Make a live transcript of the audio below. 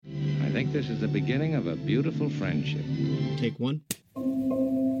think this is the beginning of a beautiful friendship. Take one.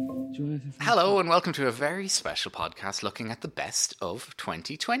 Hello and welcome to a very special podcast looking at the best of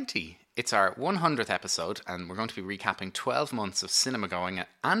 2020. It's our 100th episode and we're going to be recapping 12 months of cinema going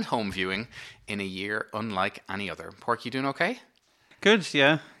and home viewing in a year unlike any other. Pork, you doing okay? Good,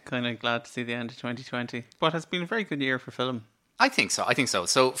 yeah. Kind of glad to see the end of 2020. But it's been a very good year for film. I think so.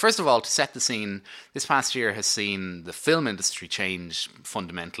 So first of all, to set the scene, this past year has seen the film industry change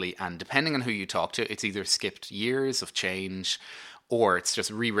fundamentally, and depending on who you talk to, it's either skipped years of change or it's just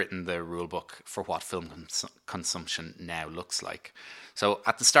rewritten the rule book for what film consumption now looks like. So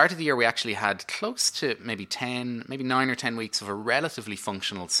at the start of the year, we actually had close to maybe 9 or 10 weeks of a relatively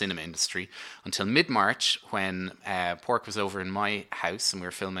functional cinema industry until mid-March when Pork was over in my house and we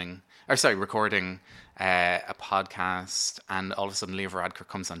were recording a podcast, and all of a sudden Leo Varadkar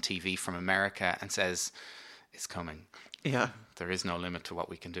comes on TV from America and says, it's coming. Yeah. There is no limit to what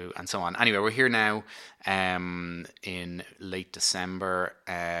we can do, and so on. Anyway, we're here now in late December.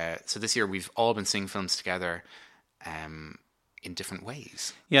 So this year we've all been seeing films together in different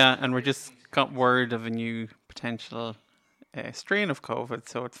ways. Yeah, and we just got word of a new potential strain of COVID,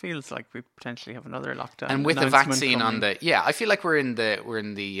 so it feels like we potentially have another lockdown. And with the vaccine coming. I feel like we're in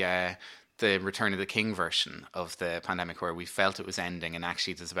the Return of the King version of the pandemic, where we felt it was ending and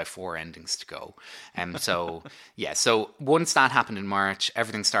actually there's about 4 endings to go. So once that happened in March,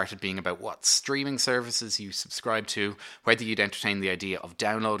 everything started being about what streaming services you subscribe to, whether you'd entertain the idea of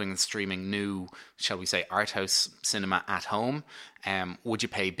downloading and streaming new, shall we say, art house cinema at home. Would you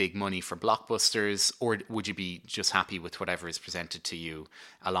pay big money for blockbusters, or would you be just happy with whatever is presented to you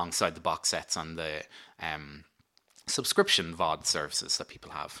alongside the box sets on the subscription VOD services that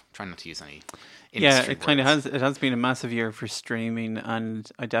people have? Trying not to use any industry it kind of words. has been a massive year for streaming,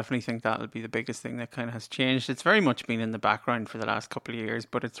 and I definitely think that'll be the biggest thing that kind of has changed. It's very much been in the background for the last couple of years,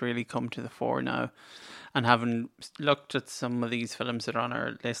 but it's really come to the fore now. And having looked at some of these films that are on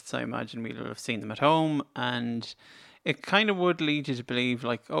our lists, I imagine we'll have seen them at home, and it kind of would lead you to believe,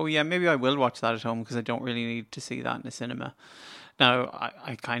 like, oh yeah, maybe I will watch that at home because I don't really need to see that in a cinema. Now,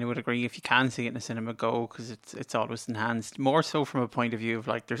 I kind of would agree, if you can see it in a cinema, go, because it's always enhanced. More so from a point of view of,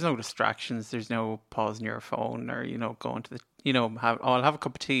 like, there's no distractions, there's no pausing your phone, or, going to the, I'll have a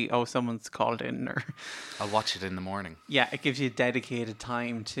cup of tea, oh, someone's called in, or... I'll watch it in the morning. Yeah, it gives you dedicated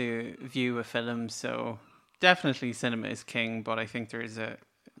time to view a film, so definitely cinema is king, but I think there is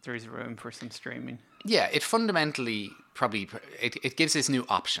room for some streaming. Yeah, it fundamentally probably it gives this new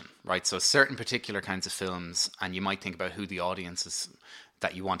option, right? So certain particular kinds of films, and you might think about who the audiences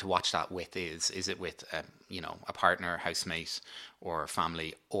that you want to watch that with is. Is it with a partner, housemate, or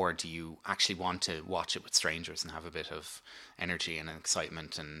family, or do you actually want to watch it with strangers and have a bit of energy and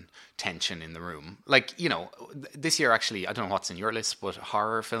excitement and tension in the room? Like, this year actually, I don't know what's in your list, but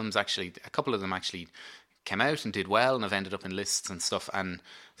horror films actually, a couple of them actually came out and did well and have ended up in lists and stuff. And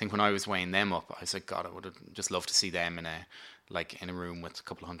I think when I was weighing them up, I was like, God, I would have just loved to see them in a room with a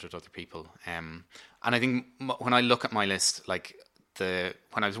couple of hundred other people. And I think when I look at my list, like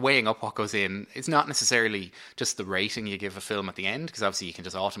when I was weighing up what goes in, it's not necessarily just the rating you give a film at the end, because obviously you can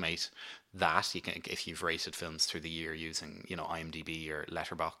just automate that. You can, if you've rated films through the year using, IMDb or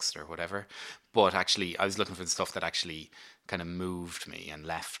Letterboxd or whatever. But actually, I was looking for the stuff that actually kind of moved me and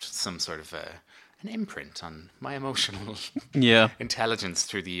left some sort of an imprint on my emotional intelligence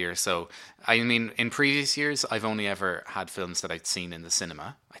through the year. So, I mean, in previous years, I've only ever had films that I'd seen in the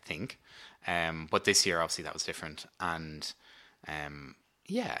cinema, I think. But this year, obviously, that was different. And,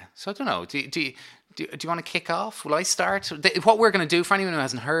 so I don't know. Do you want to kick off? Will I start? What we're going to do, for anyone who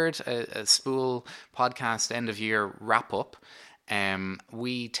hasn't heard, a Spool podcast end of year wrap up,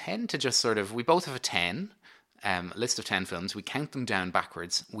 we tend to just we both have a 10, list of 10 films. We count them down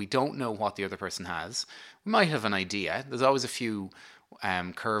backwards. We don't know what the other person has. We might have an idea. There's always a few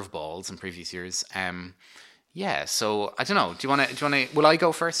curveballs in previous years. So I don't know. Do you want to? Will I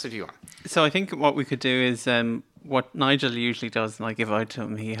go first, or do you want? So I think what we could do is what Nigel usually does, and I give out to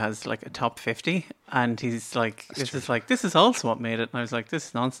him. He has like a top 50, and he's like, this is also what made it. And I was like, this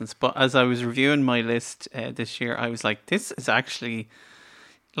is nonsense. But as I was reviewing my list this year, I was like, this is actually.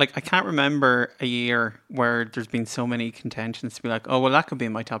 Like, I can't remember a year where there's been so many contentions to be like, oh, well, that could be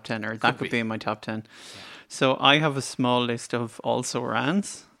in my top 10, or that could be in my top 10. Yeah. So I have a small list of also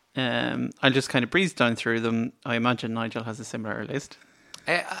rans. I'll just kind of breeze down through them. I imagine Nigel has a similar list.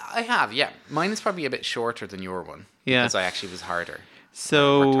 I have, yeah. Mine is probably a bit shorter than your one. Yeah. Because I actually was harder.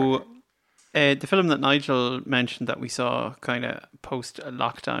 So the film that Nigel mentioned that we saw kind of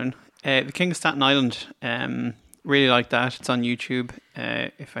post-lockdown, The King of Staten Island, Really like that. It's on YouTube.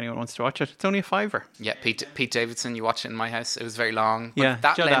 If anyone wants to watch it, it's only a £5. Yeah, Pete Davidson. You watch it in my house. It was very long. But Yeah,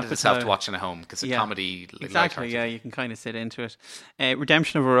 that Judd lended itself to Apatow. watching at home because it's a comedy. Exactly. lighthearted. Yeah, you can kind of sit into it.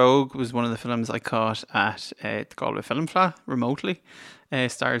 Redemption of a Rogue was one of the films I caught at the Galway Film Fleadh remotely.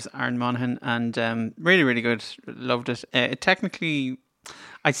 Stars Aaron Monaghan and really, really good. Loved it. It technically,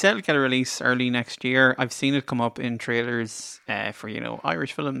 I'd say it'll get a release early next year. I've seen it come up in trailers for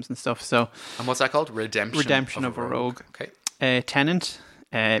Irish films and stuff. So And what's that called? Redemption of a Rogue. Okay. Tenant.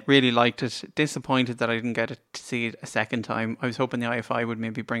 Really liked it. Disappointed that I didn't get to see it a second time. I was hoping the IFI would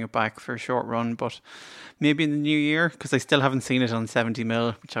maybe bring it back for a short run, but maybe in the new year, because I still haven't seen it on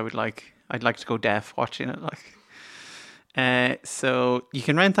 70mm, which I would like. I'd like to go deaf watching it. So you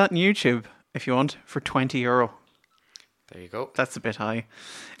can rent that on YouTube if you want for €20. There you go. That's a bit high.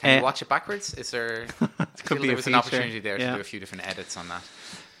 Can you watch it backwards? Is there? Could be there a was an feature. opportunity there to Yeah. do a few different edits on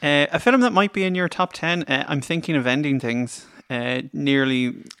that. A film that might be in your top 10. I'm thinking of Ending Things.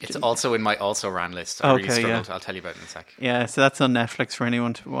 Nearly. It's also in my also ran list. I really Okay, struggled. yeah. I'll tell you about it in a sec. Yeah, so that's on Netflix for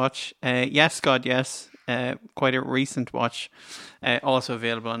anyone to watch. Yes, God, Yes. Quite a recent watch. Also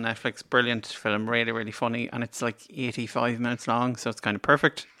available on Netflix. Brilliant film, really, really funny. And it's like 85 minutes long, so it's kind of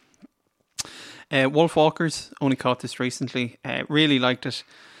perfect. Wolf Walkers, only caught this recently. Really liked it.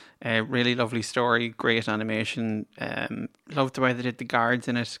 Really lovely story, great animation. Loved the way they did the guards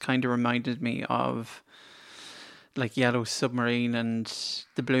in it. Kind of reminded me of like Yellow Submarine and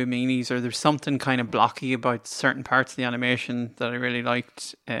the Blue Meanies, or there's something kind of blocky about certain parts of the animation that I really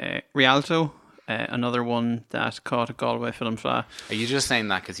liked. Rialto, another one that caught a Galway Film Fleadh. Are you just saying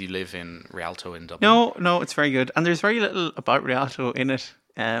that because you live in Rialto in Dublin? No, it's very good. And there's very little about Rialto in it.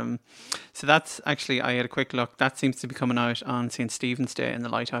 So that's actually, I had a quick look. That seems to be coming out on St. Stephen's Day in the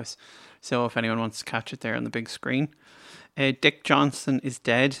Lighthouse. So if anyone wants to catch it there on the big screen. Dick Johnson is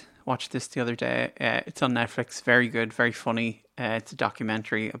Dead. Watched this the other day. It's on Netflix. Very good, very funny. It's a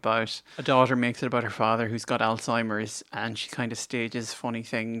documentary about a daughter makes it about her father who's got Alzheimer's, and she kind of stages funny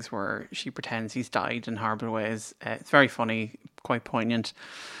things where she pretends he's died in horrible ways. It's very funny, quite poignant.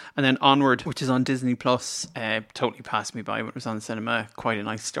 And then Onward, which is on Disney Plus, totally passed me by when it was on cinema. Quite a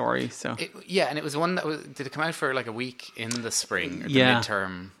nice story. So And it was one that did it come out for like a week in the spring, or the Yeah.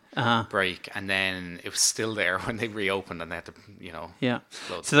 midterm break, and then it was still there when they reopened, and they had to, yeah.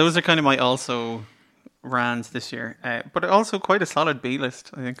 load So those are kind of my also rans this year, but also quite a solid B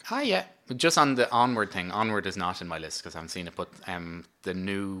list, I think. yeah. Just on the Onward thing, Onward is not in my list because I haven't seen it, but the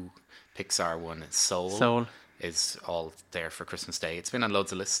new Pixar one, Soul, is all there for Christmas Day. It's been on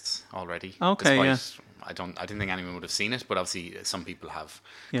loads of lists already. Okay, despite, I didn't think anyone would have seen it, but obviously some people have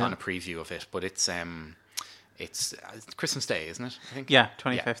gotten a preview of it. But it's Christmas Day, isn't it? I think. Yeah,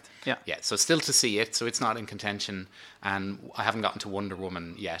 25th. Yeah. Yeah, so still to see it, so it's not in contention, and I haven't gotten to Wonder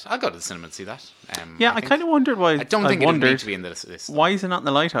Woman yet. I'll go to the cinema and see that. I kind of wondered why. I don't think it would need to be in this list. Why is it not in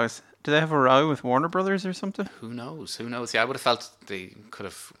the Lighthouse? Do they have a row with Warner Brothers or something? Who knows? Yeah, I would have felt they could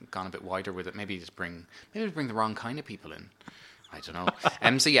have gone a bit wider with it. Maybe to bring the wrong kind of people in. I don't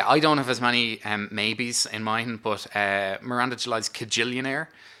know. So yeah, I don't have as many maybes in mind, but Miranda July's Kajillionaire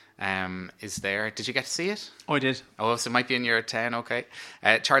is there. Did you get to see it? Oh, I did. Oh, so it might be in your 10, okay.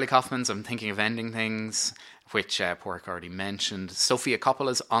 Charlie Kaufman's I'm Thinking of Ending Things, which Porrick already mentioned. Sofia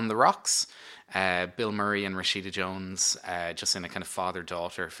Coppola's On the Rocks. Bill Murray and Rashida Jones, just in a kind of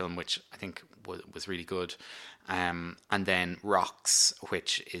father-daughter film, which I think was really good. And then Rocks,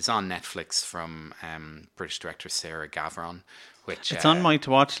 which is on Netflix from British director Sarah Gavron. Which It's on my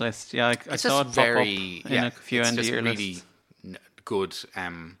to-watch list. Yeah, I it's saw just it pop up in a few end of year really lists. good,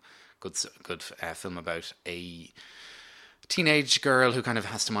 good film about a teenage girl who kind of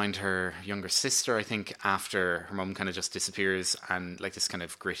has to mind her younger sister, I think, after her mum kind of just disappears, and like this kind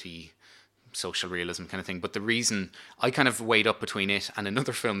of gritty social realism kind of thing. But the reason I kind of weighed up between it and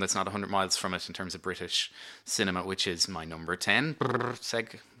another film that's not 100 miles from it in terms of British cinema, which is my number 10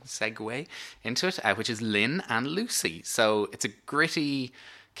 segue into it, which is Lynn and Lucy. So it's a gritty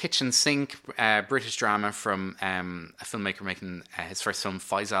kitchen sink British drama from a filmmaker making his first film,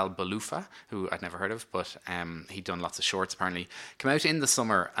 Faisal Balufa, who I'd never heard of, but he'd done lots of shorts apparently. Came out in the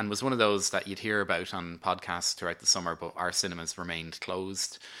summer and was one of those that you'd hear about on podcasts throughout the summer, but our cinemas remained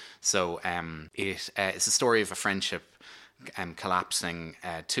closed. So it's a story of a friendship collapsing,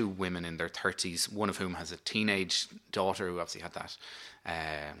 two women in their 30s, one of whom has a teenage daughter who obviously had that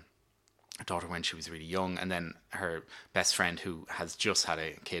daughter when she was really young, and then her best friend who has just had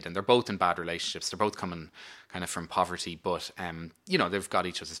a kid, and they're both in bad relationships. They're both coming kind of from poverty, but they've got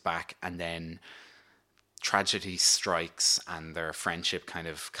each other's back, and then tragedy strikes and their friendship kind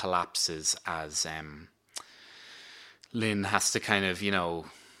of collapses as Lynn has to kind of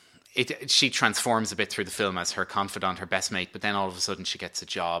she transforms a bit through the film as her confidant, her best mate, but then all of a sudden she gets a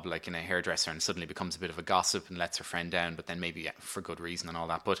job like in a hairdresser and suddenly becomes a bit of a gossip and lets her friend down, but then maybe for good reason and all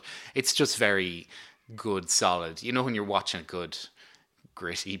that. But it's just very good, solid. You know, when you're watching a good,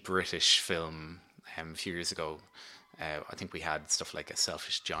 gritty British film a few years ago, I think we had stuff like A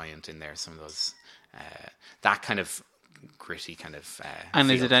Selfish Giant in there, some of those, that kind of gritty kind of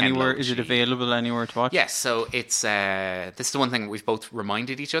and is feel. it anywhere? Ken Is it Loach-y. available anywhere to watch? Yes, so it's this is the one thing we've both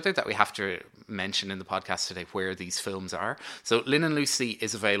reminded each other that we have to mention in the podcast today, where these films are. So Lynn and Lucy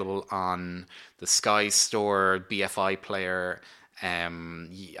is available on the Sky Store, BFI Player.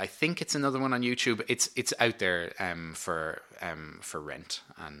 I think it's another one on YouTube. It's out there for rent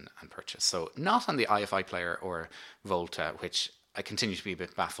and purchase. So not on the IFI Player or Volta, which I continue to be a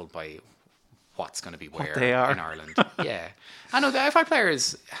bit baffled by what's going to be where they are. in Ireland. Yeah, I know the IFI Player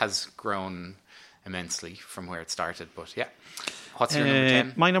has grown immensely from where it started, but yeah. What's your number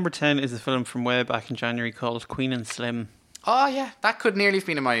 10? My number 10 is a film from way back in January called Queen and Slim. Oh yeah, that could nearly have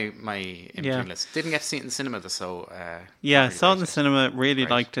been in my in-between Yeah. list. Didn't get to see it in the cinema though, so Yeah, really saw it in the rated cinema, really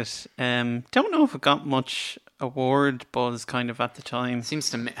Right. liked it. Don't know if it got much award buzz kind of at the time. Seems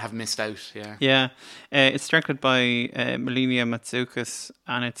to have missed out. Yeah. Yeah, it's directed by Melina Matsoukas,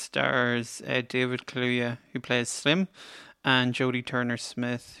 and it stars David Kaluuya, who plays Slim, and Jodie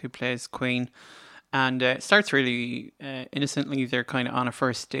Turner-Smith, who plays Queen. And it starts really innocently. They're kind of on a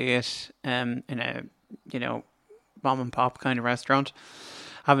first date in a, mom and pop kind of restaurant,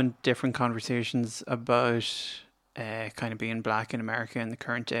 having different conversations about kind of being black in America in the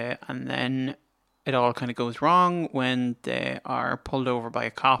current day. And then it all kind of goes wrong when they are pulled over by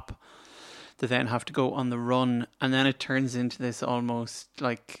a cop. They then have to go on the run, and then it turns into this almost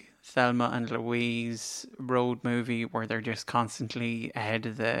like Thelma and Louise road movie where they're just constantly ahead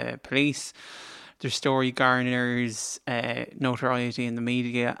of the police. Their story garners notoriety in the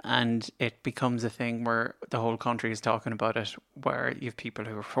media, and it becomes a thing where the whole country is talking about it, where you have people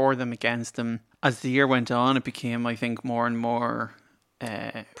who are for them, against them. As the year went on, it became, I think, more and more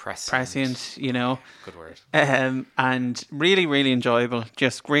prescient, Good word. and really, really enjoyable.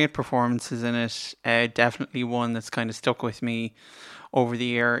 Just great performances in it. Definitely one that's kind of stuck with me over the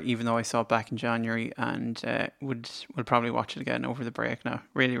year, even though I saw it back in January, and would probably watch it again over the break now.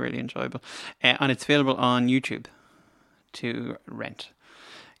 Really, really enjoyable. And it's available on YouTube to rent.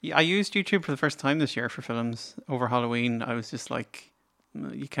 Yeah, I used YouTube for the first time this year for films over Halloween. I was just like,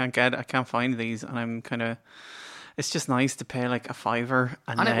 I can't find these, and I'm kind of... It's just nice to pay like a $5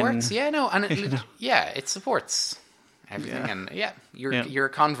 and then, it works. Yeah, no, and it supports everything, and you're a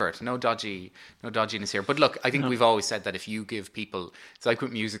convert. No dodginess here. But look, I think we've always said that if you give people, it's like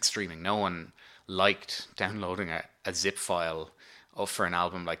with music streaming. No one liked downloading a zip file for an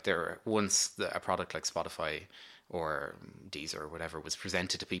album. Like once a product like Spotify or Deezer or whatever was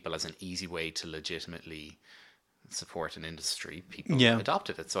presented to people as an easy way to legitimately support an industry, people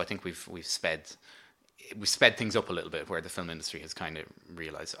adopted it. So I think we've sped things up a little bit, where the film industry has kind of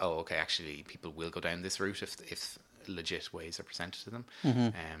realized, oh, okay, actually people will go down this route if legit ways are presented to them.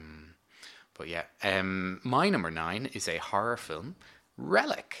 But yeah, my number 9 is a horror film,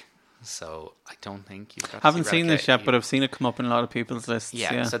 Relic. So I don't think you've got haven't to see seen Relic this yet, but I've seen it come up in a lot of people's lists.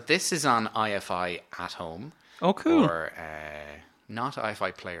 Yeah, so this is on IFI at home. Oh, cool. Or not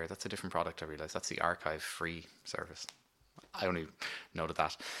IFI Player. That's a different product, I realise. That's the archive free service. I only noted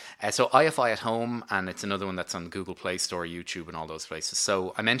that. So IFI at home, and it's another one that's on Google Play Store, YouTube, and all those places.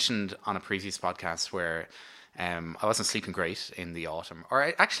 So I mentioned on a previous podcast where I wasn't sleeping great in the autumn. Or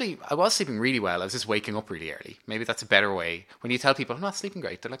I was sleeping really well. I was just waking up really early. Maybe that's a better way. When you tell people, I'm not sleeping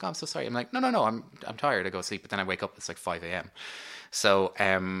great, they're like, oh, I'm so sorry. I'm like, no, I'm tired. I go to sleep. But then I wake up, it's like 5 a.m. So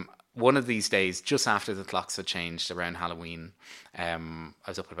one of these days, just after the clocks had changed around Halloween, I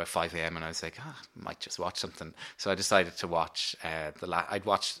was up at about 5 a.m. and I was like, I might just watch something. So I decided to watch I'd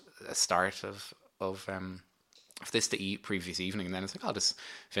watched a start of this the previous evening, and then it's like, I'll just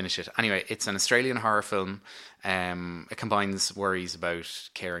finish it. Anyway, it's an Australian horror film. It combines worries about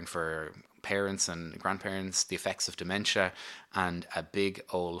caring for parents and grandparents, the effects of dementia, and a big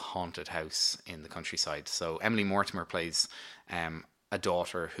old haunted house in the countryside. So Emily Mortimer plays a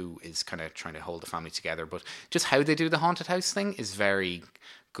daughter who is kind of trying to hold the family together, but just how they do the haunted house thing is very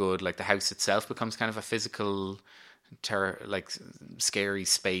good. Like the house itself becomes kind of a physical terror, like scary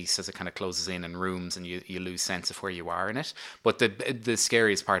space as it kind of closes in, and rooms, and you lose sense of where you are in it. But the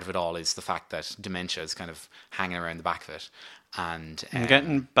scariest part of it all is the fact that dementia is kind of hanging around the back of it. And I'm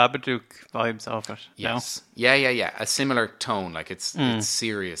getting Babadook vibes off it. Yes. No? Yeah. A similar tone. Like it's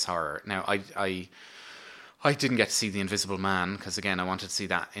serious horror. Now, I I didn't get to see The Invisible Man because, again, I wanted to see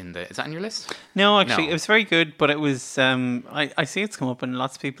that in the... Is that on your list? No, actually, No. it was very good, but it was... I see it's come up in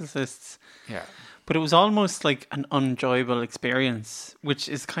lots of people's lists. Yeah. But it was almost like an unenjoyable experience, which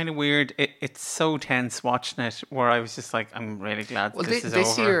is kind of weird. It's so tense watching it, where I was just like, I'm really glad this is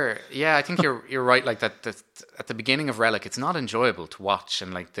this over. year, yeah, I think you're right. Like that, at the beginning of Relic, it's not enjoyable to watch,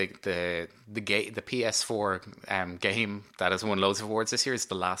 and like the PS4 game that has won loads of awards this year is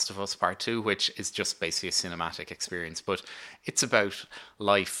The Last of Us Part 2, which is just basically a cinematic experience, but it's about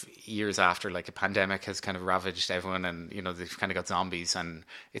life years after like a pandemic has kind of ravaged everyone, and they've kind of got zombies, and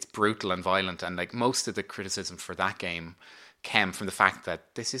it's brutal and violent, and like most of the criticism for that game came from the fact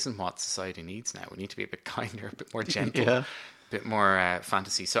that this isn't what society needs now. We need to be a bit kinder, a bit more gentle, a bit more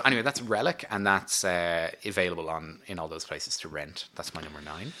fantasy. So anyway, that's Relic, and that's available in all those places to rent. That's my number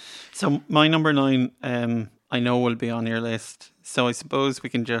 9. So my number 9, I know will be on your list. So I suppose we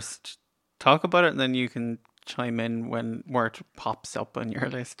can just talk about it, and then you can chime in where it pops up on your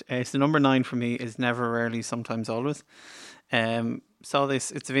list. So number 9 for me is Never, Rarely, Sometimes, Always. Saw this.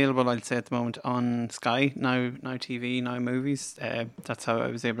 It's available, I'd say, at the moment on Sky now TV, now movies. That's how I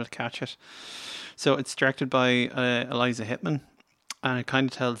was able to catch it. So it's directed by Eliza Hittman, and it kind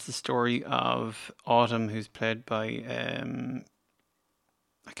of tells the story of Autumn, who's played by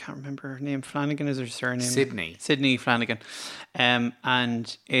I can't remember her name. Flanagan is her surname. Sydney Flanagan.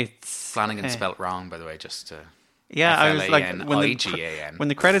 And it's Flanagan spelt wrong, by the way, just to... Yeah, I was like, when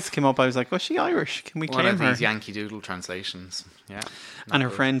the credits came up, I was like, was she Irish? Can we claim her? One of these Yankee Doodle translations. Yeah. And her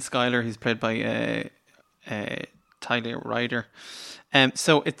friend Skylar, who's played by Tyler Ryder.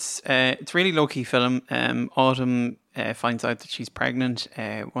 So it's really low key film. Autumn finds out that she's pregnant,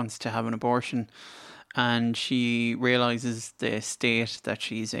 wants to have an abortion, and she realizes the state that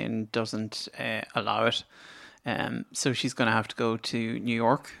she's in doesn't allow it. So she's going to have to go to New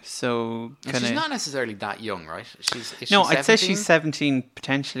York. So she's not necessarily that young, right? Is she no, 17? I'd say she's 17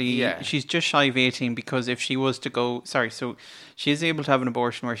 potentially. Yeah. She's just shy of 18 because if she was to go, so she is able to have an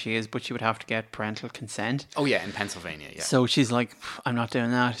abortion where she is, but she would have to get parental consent. Oh yeah, in Pennsylvania. Yeah. So she's like, I'm not doing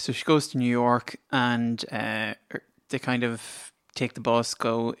that. So she goes to New York, and they kind of take the bus,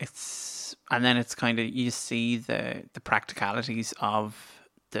 and then it's kind of you see the practicalities of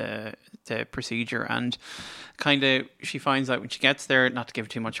the procedure, and kind of she finds out when she gets there, not to give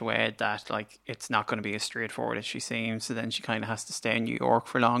too much away, that like it's not going to be as straightforward as she seems. So then she kind of has to stay in New York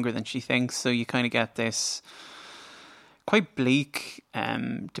for longer than she thinks. So you kind of get this quite bleak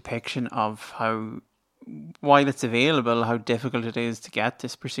depiction of how, while it's available, how difficult it is to get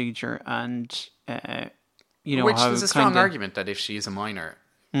this procedure, and which there's a strong argument that if she is a minor,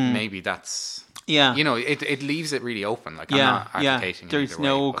 maybe that's... Yeah, it leaves it really open. Like, I'm not advocating. There's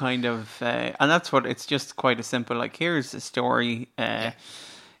no way, kind of, and that's what it's just quite a simple. Like, here's a story.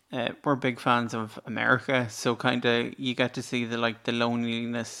 We're big fans of America, so kind of you get to see the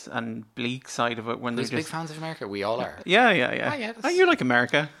loneliness and bleak side of it when they're big fans of America. We all are. Yeah. Oh, you like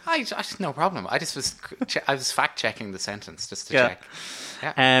America? I no problem. I was fact checking the sentence just to check.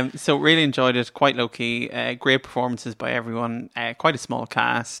 Yeah. So really enjoyed it. Quite low key. Great performances by everyone. Quite a small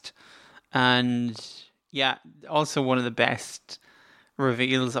cast. And yeah, also one of the best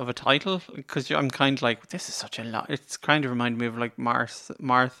reveals of a title, because I'm kind of like, this is such a lot. It's kind of reminded me of like Marcy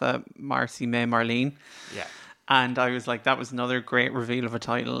May Marlene. Yeah. And I was like, that was another great reveal of a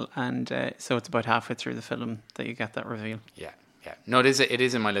title. And so it's about halfway through the film that you get that reveal. Yeah. No, it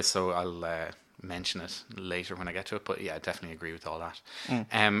is in my list, so I'll mention it later when I get to it. But yeah, I definitely agree with all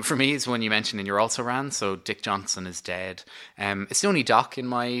that. For me, it's one you mentioned in your Also Ran. So Dick Johnson Is Dead. It's the only doc in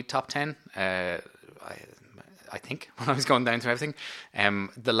my top 10. I think when I was going down through everything,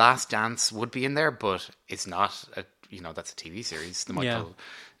 The Last Dance would be in there, but it's not. That's a TV series, the Michael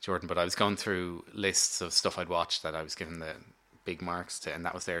Jordan. But I was going through lists of stuff I'd watched that I was given the big marks to, and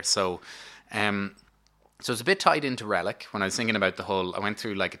that was there. So it's a bit tied into Relic. When I was thinking about I went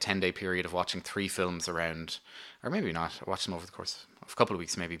through like a 10-day period of watching 3 films around, or maybe not, I watched them over the course of a couple of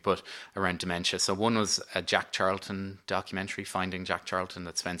weeks maybe, but around dementia. So one was a Jack Charlton documentary, Finding Jack Charlton,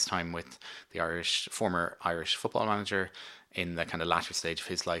 that spends time with the former Irish football manager in the kind of latter stage of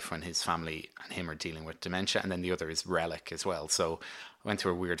his life when his family and him are dealing with dementia. And then the other is Relic as well. So I went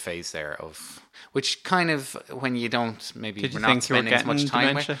through a weird phase there which kind of, when you don't, maybe we're not spending as much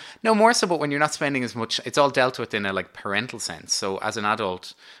time with. No, more so, but when you're not spending as much, it's all dealt with in a like parental sense. So as an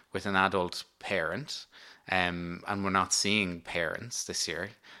adult with an adult parent, and we're not seeing parents this year,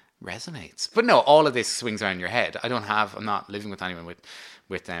 resonates. But no, all of this swings around your head. I'm not living with anyone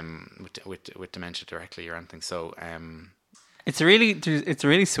with dementia directly or anything. So it's a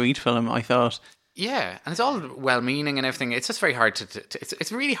really sweet film, I thought. Yeah, and it's all well-meaning and everything. It's just very hard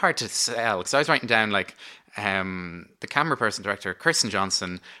it's really hard to sell. Because I was writing down like the camera person director Kirsten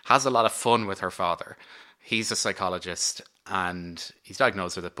Johnson has a lot of fun with her father. He's a psychologist and he's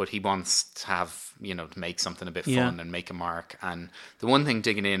diagnosed with it, but he wants to have, to make something a bit fun and make a mark. And the one thing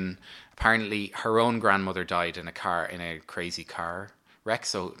digging in, apparently her own grandmother died in a crazy car wreck,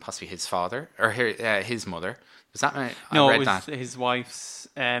 so possibly his father or his mother. Was that right? No, I read it was that. his wife's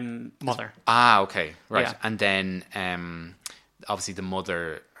mother. Okay, right. Yeah. And then obviously the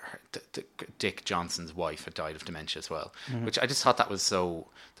mother, Dick Johnson's wife, had died of dementia as well, which I just thought that was so.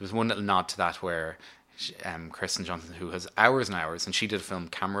 There was one little nod to that where Kirsten Johnson, who has hours and hours, and she did a film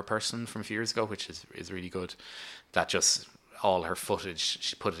Camera Person from a few years ago, which is really good. That just all her footage,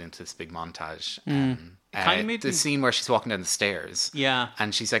 she put it into this big montage. Kind of made the scene where she's walking down the stairs,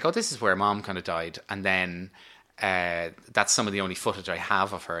 and she's like, "Oh, this is where Mom kind of died," and then. That's some of the only footage I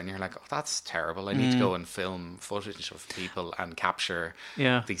have of her, and you're like, oh, that's terrible. I need to go and film footage of people and capture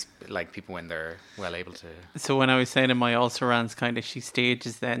these like people when they're well able to. So when I was saying in my also rants, kind of she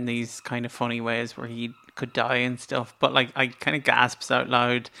stages then these kind of funny ways where he could die and stuff, but like I kind of gasps out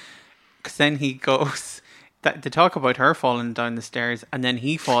loud because then he goes. They talk about her falling down the stairs, and then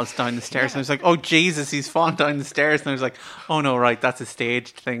he falls down the stairs, and I was like, "Oh Jesus, he's fallen down the stairs!" And I was like, "Oh no, right, that's a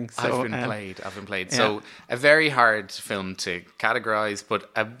staged thing." So I've been played. Yeah. So a very hard film to categorize, but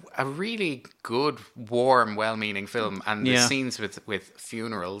a really good, warm, well-meaning film. And the scenes with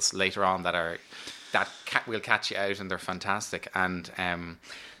funerals later on will catch you out, and they're fantastic. And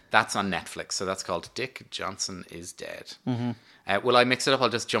that's on Netflix, so that's called Dick Johnson is Dead. Mm-hmm. Will I mix it up? I'll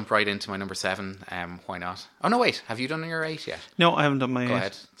just jump right into my number 7. Why not? Oh no, wait. Have you done your 8 yet? No, I haven't done my 8. Go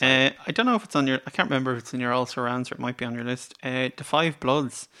ahead. I don't know if it's on your. I can't remember if it's in your also rants or it might be on your list. The Five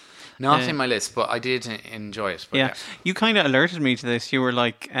Bloods. Not in my list, but I did enjoy it. But yeah, you kind of alerted me to this. You were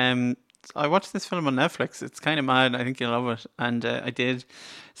like, I watched this film on Netflix. It's kind of mad. I think you'll love it. And I did.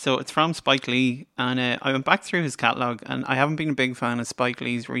 So it's from Spike Lee. And I went back through his catalogue. And I haven't been a big fan of Spike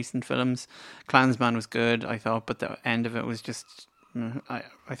Lee's recent films. Klansman was good, I thought. But the end of it was just... I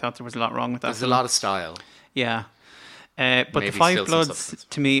thought there was a lot wrong with that. There's a lot of style. Yeah. But The Five Bloods,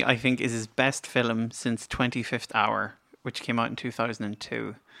 to me, I think is his best film since 25th Hour, which came out in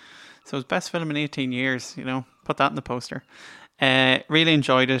 2002. So his best film in 18 years, put that in the poster. Really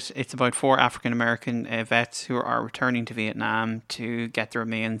enjoyed it. It's about 4 African-American vets who are returning to Vietnam to get the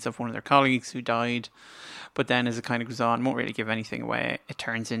remains of one of their colleagues who died. But then as it kind of goes on, won't really give anything away, it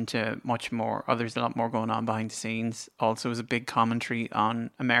turns into much more. There's a lot more going on behind the scenes. Also is a big commentary on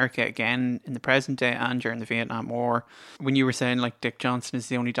America again in the present day and during the Vietnam War. When you were saying like Dick Johnson is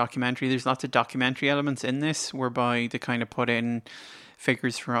the only documentary, there's lots of documentary elements in this whereby they kind of put in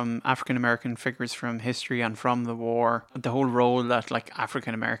figures from African-American figures from history and from the war, the whole role that like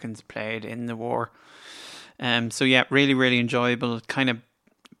African-Americans played in the war. So yeah, really, really enjoyable, kind of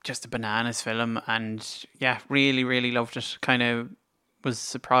just a bananas film, and yeah, really, really loved it. Kind of was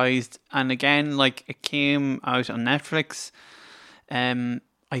surprised, and again, like it came out on Netflix.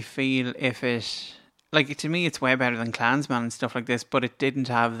 I feel if it, like to me, it's way better than Klansman and stuff like this, but it didn't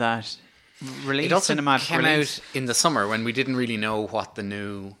have that release. It also cinematic came release. out in the summer when we didn't really know what the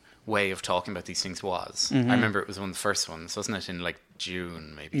new way of talking about these things was. I remember it was one of the first ones, wasn't it? In like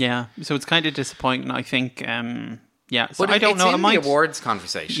June, maybe. Yeah, so it's kind of disappointing. I think. Yeah, so but I don't know. It's it in might the awards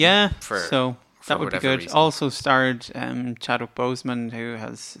conversation. Yeah, for that would be good. Reason. Also starred Chadwick Boseman, who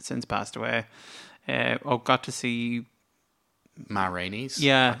has since passed away. Got to see Ma Rainey's.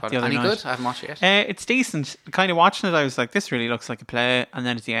 Yeah, the other Any night. good? I haven't watched it yet. It's decent. Kind of watching it, I was like, this really looks like a play. And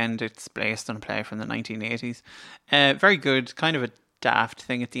then at the end, it's based on a play from the 1980s. Very good. Kind of a daft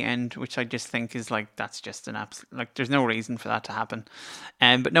thing at the end, which I just think is like, that's just an absolute, like, there's no reason for that to happen.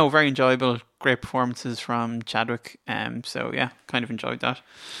 But no, very enjoyable. Great performances from Chadwick. So yeah, kind of enjoyed that.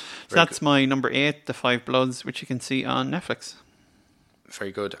 So that's good. My number 8, The Five Bloods, which you can see on Netflix.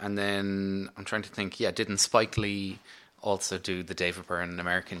 Very good. And then I'm trying to think, didn't Spike Lee also do the David Byrne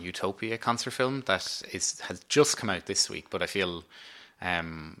American Utopia concert film that has just come out this week, but I feel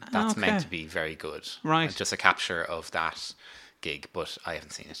that's meant to be very good. Right. And just a capture of that gig, but I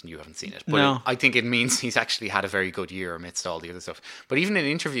haven't seen it and you haven't seen it. But No. I think it means he's actually had a very good year amidst all the other stuff. But even in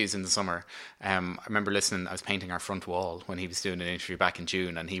interviews in the summer, I remember listening, I was painting our front wall when he was doing an interview back in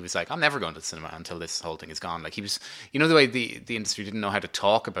June, and he was like, I'm never going to the cinema until this whole thing is gone. Like he was, the way the industry didn't know how to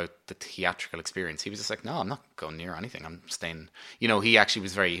talk about the theatrical experience. He was just like, no, I'm not going near anything. I'm staying, he actually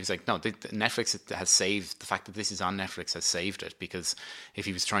was he was like, no, Netflix has saved, the fact that this is on Netflix has saved it, because if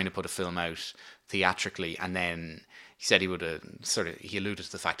he was trying to put a film out theatrically and then he said he would he alluded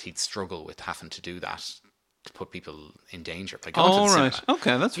to the fact he'd struggle with having to do that to put people in danger by going to the right. cinema.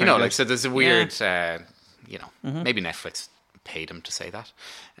 Okay, that's you very know, good. like, so there's a weird, maybe Netflix paid him to say that.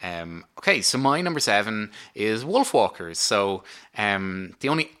 Okay, so my number 7 is Wolfwalkers. So the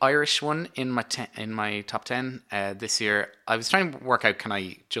only Irish one in my top 10 this year. I was trying to work out, can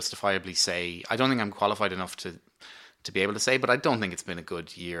I justifiably say, I don't think I'm qualified enough to be able to say, but I don't think it's been a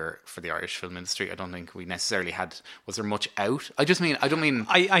good year for the Irish film industry. I don't think we necessarily was there much out? I just mean, I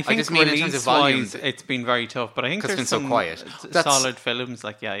think just mean in terms of volume, release-wise, it's been very tough, but I think because there's it's been so some quiet. solid films,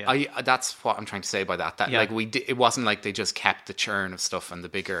 like, yeah. That's what I'm trying to say by that. That like it wasn't like they just kept the churn of stuff, and the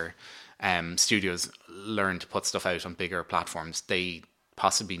bigger studios learned to put stuff out on bigger platforms. They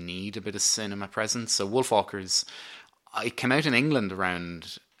possibly need a bit of cinema presence. So Wolfwalkers, it came out in England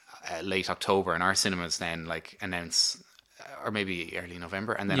around late October, and our cinemas then like announce, or maybe early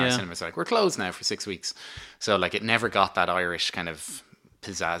November, and then our cinemas are like, we're closed now for 6 weeks. So like it never got that Irish kind of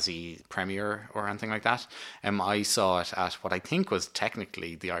pizzazzy premiere or anything like that. I saw it at what I think was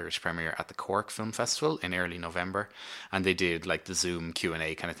technically the Irish premiere at the Cork Film Festival in early November, and they did like the Zoom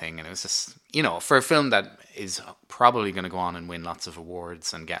Q&A kind of thing, and it was just, you know, for a film that is probably going to go on and win lots of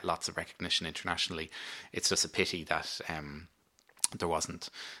awards and get lots of recognition internationally, it's just a pity that there wasn't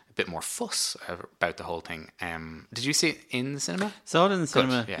a bit more fuss about the whole thing. Did you see it in the cinema? Saw it in the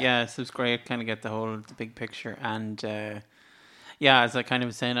cinema. yeah. Yeah, so it was great. Kind of get the big picture, and as I kind of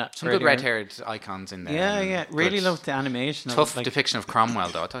was saying, some good red-haired icons in there. Yeah. Really loved the animation. Tough like, depiction of Cromwell,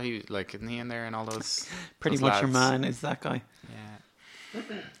 though. I thought isn't he in there and all those? Pretty those much lads? your man is that guy. Yeah.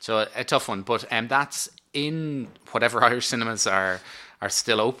 So a tough one, but that's in whatever Irish cinemas are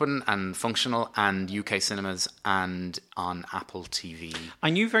still open and functional, and UK cinemas, and on Apple TV. I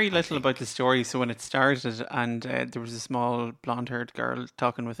knew very little about the story, so when it started and there was a small blonde-haired girl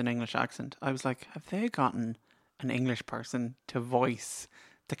talking with an English accent, I was like, have they gotten an English person to voice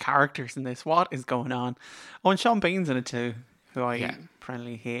the characters in this? What is going on? Oh, and Sean Bean's in it too, who I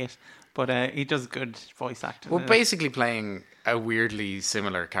apparently hate, but he does good voice acting. We're basically playing a weirdly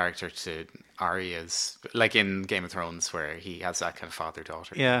similar character to Arya's, like in Game of Thrones, where he has that kind of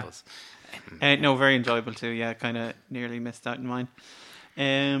father-daughter. Yeah. No, very enjoyable too. Yeah, kind of nearly missed out in mine.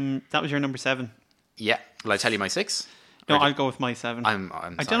 That was your number 7. Yeah. Will I tell you my 6? No, I'll go with my 7.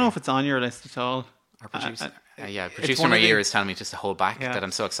 I don't know if it's on your list at all. Our producer, producer my ear is telling me just to hold back, that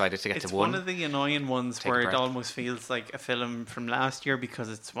I'm so excited to get to one. It's one of the annoying ones where it almost feels like a film from last year because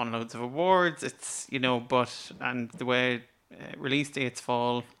it's won loads of awards. It's, and the way release dates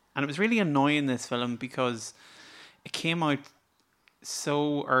fall. And it was really annoying, this film, because it came out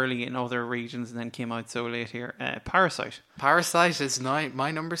so early in other regions and then came out so late here. Parasite. Parasite is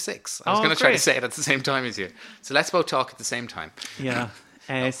my number 6. I was going to try to say it at the same time as you. So let's both talk at the same time. Yeah.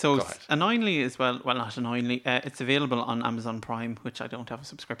 So annoyingly as well not annoyingly, it's available on Amazon Prime, which I don't have a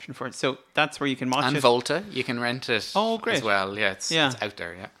subscription for. So that's where you can watch it. And Volta, you can rent it as well. Yeah, it's out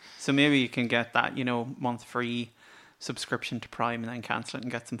there, yeah. So maybe you can get that, month free subscription to Prime and then cancel it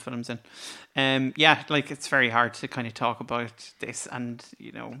and get some films in. It's very hard to kind of talk about this and,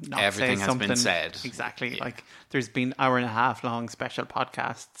 not everything say has something. Been said. Exactly. Yeah. Like there's been 1.5 hour long special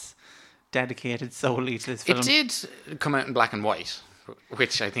podcasts dedicated solely to this film. It did come out in black and white,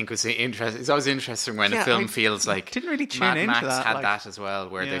 which I think was interesting. It's always interesting when a film feels like didn't really tune Mad into Max that. had that as well,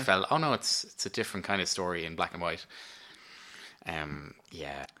 where they felt, oh no, it's a different kind of story in black and white.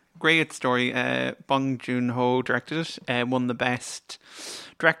 Great story. Bong Joon-ho directed it. Won the best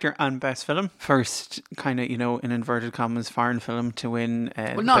director and best film. First kind of, in inverted commas, foreign film to win.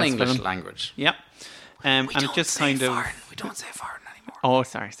 Non-English language. Yep. And it just kind of. We don't say foreign anymore. Oh,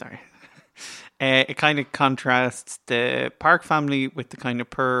 sorry. It kind of contrasts the Park family with the kind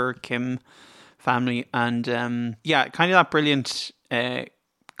of Per Kim family, and kind of that brilliant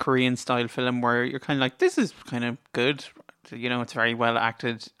Korean style film where you're kind of like, this is kind of good. It's very well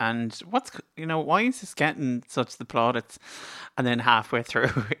acted, and why is this getting such the plaudits? And then halfway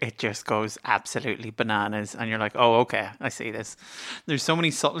through, it just goes absolutely bananas, and you're like, oh, okay, I see this. There's so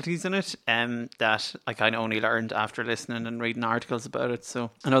many subtleties in it that I kind of only learned after listening and reading articles about it.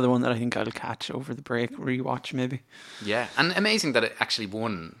 So another one that I think I'll catch over the break, rewatch maybe. Yeah, and amazing that it actually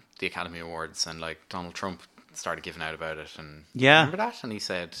won the Academy Awards, and like Donald Trump started giving out about it, and remember that? And he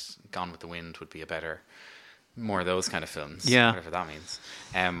said Gone with the Wind would be a better, more of those kind of films, whatever that means.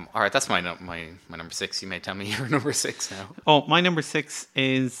 All right, that's my number 6. You may tell me your number 6 now. Oh, my number 6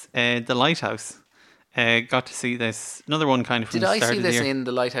 is The Lighthouse. Got to see this, another one kind of from the start of the year. Did I see this in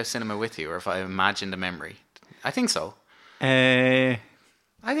the Lighthouse cinema with you, or if I imagined a memory? I think so. I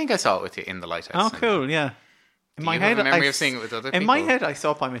think I saw it with you in the Lighthouse. Oh, cool, yeah. In my head, have a memory of seeing it with other people? In my head, I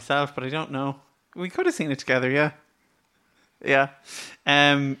saw it by myself, but I don't know. We could have seen it together, yeah. Yeah.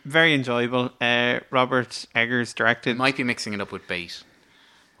 Very enjoyable. Robert Eggers directed. Might be mixing it up with Bait,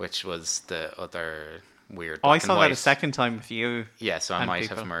 which was the other weird. Oh, I black and saw that white. a second time with you. Yeah, so I and might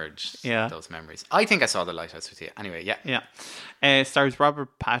people. have merged Yeah. those memories. I think I saw The Lighthouse with you. Anyway, yeah. Yeah. Stars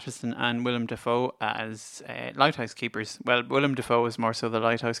Robert Pattinson and Willem Dafoe as lighthouse keepers. Well, Willem Dafoe is more so the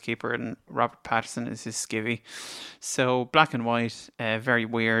lighthouse keeper, and Robert Pattinson is his skivvy. So black and white, very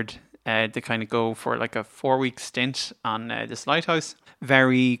weird. They kind of go for like a 4-week stint on this lighthouse.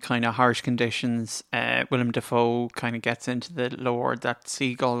 Very kind of harsh conditions. Willem Dafoe kind of gets into the lore that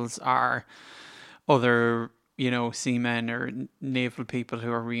seagulls are other, seamen or naval people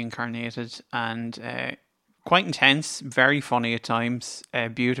who are reincarnated, and quite intense, very funny at times,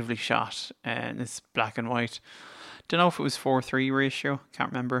 beautifully shot. It's black and white. Don't know if it was 4:3 ratio.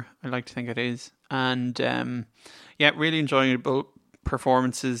 Can't remember. I like to think it is. And really enjoyable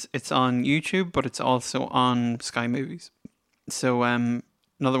performances. It's on YouTube, but it's also on Sky Movies. So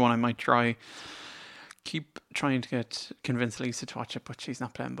another one I might try. Keep trying to convince Lisa to watch it, but she's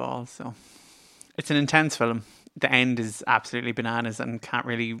not playing ball. So it's an intense film. The end is absolutely bananas and can't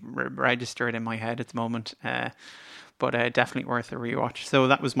really register it in my head at the moment. But definitely worth a rewatch. So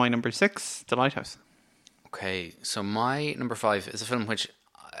that was my number 6, The Lighthouse. Okay, so my number 5 is a film which,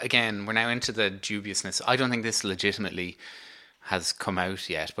 again, we're now into the dubiousness. I don't think this legitimately has come out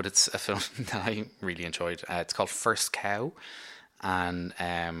yet, but it's a film that I really enjoyed. It's called First Cow. And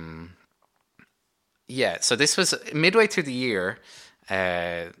so this was midway through the year.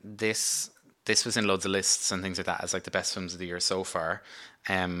 This was in loads of lists and things like that as like the best films of the year so far.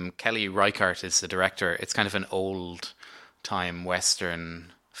 Kelly Reichardt is the director. It's kind of an old time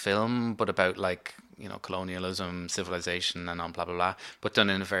Western film, but about like, colonialism, civilization and on blah, blah, blah, but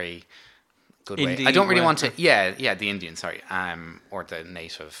done in a very good way. I don't really want to, the Indian, sorry, or the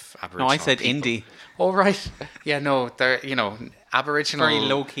native Aboriginal. No, I said people. indie. Oh, right. Yeah, no, they're, Aboriginal, very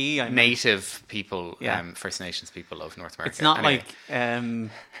low key. Native people, First Nations people of North America. It's not like when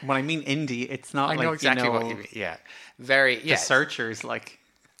I mean indie, it's not. I know exactly what you mean. Yeah, very. The Searchers, like.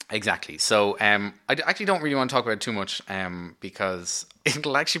 Exactly. So I actually don't really want to talk about it too much because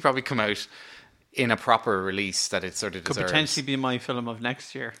it'll actually probably come out in a proper release that it sort of deserves. Could potentially be my film of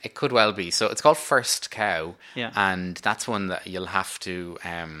next year. It could well be. So it's called First Cow, yeah, and that's one that you'll have to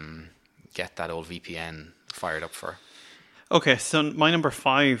get that old VPN fired up for. Okay, so my number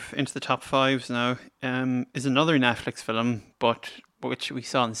 5 into the top 5s now is another Netflix film, but which we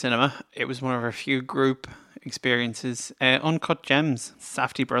saw in the cinema. It was one of our few group experiences. Uncut Gems,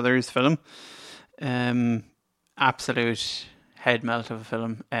 Safdie Brothers film. Absolute head melt of a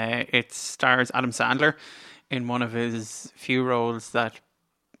film. It stars Adam Sandler in one of his few roles that,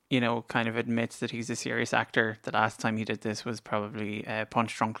 kind of admits that he's a serious actor. The last time he did this was probably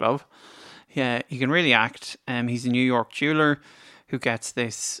Punch Drunk Love. Yeah, he can really act. He's a New York jeweler who gets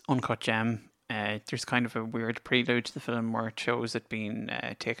this uncut gem. There's kind of a weird prelude to the film where it shows it being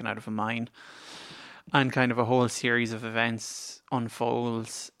taken out of a mine. And kind of a whole series of events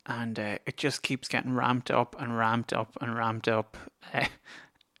unfolds, and it just keeps getting ramped up and ramped up and ramped up.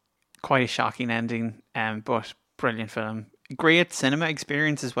 Quite a shocking ending, but brilliant film. Great cinema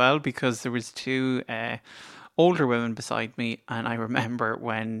experience as well, because there was 2 older women beside me, and I remember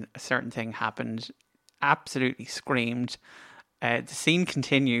when a certain thing happened, absolutely screamed. The scene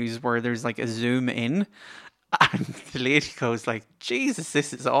continues where there's like a zoom in, and the lady goes like, "Jesus,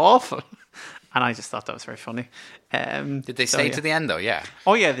 this is awful." And I just thought that was very funny. Did they stay to the end though? Yeah.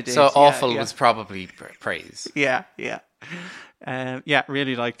 Oh yeah, they did. So awful was probably praise. Yeah.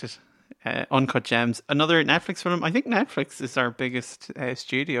 Really liked it. Uncut Gems, another Netflix film. I think Netflix is our biggest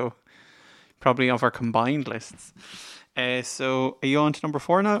studio, probably of our combined lists. So are you on to number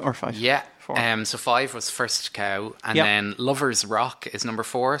 4 now, or 5? Yeah. 4. So 5 was First Cow, and then Lovers Rock is number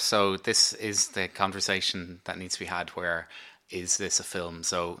 4. So this is the conversation that needs to be had. Where is this a film?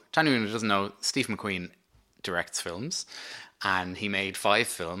 So to anyone who doesn't know, Steve McQueen directs films, and he made 5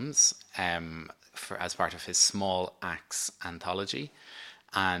 films as part of his Small Acts anthology.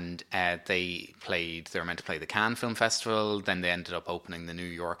 And they were meant to play the Cannes Film Festival, then they ended up opening the New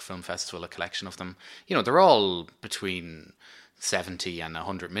York Film Festival, a collection of them. They're all between 70 and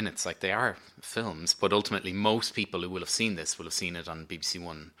 100 minutes, like they are films, but ultimately most people who will have seen this will have seen it on BBC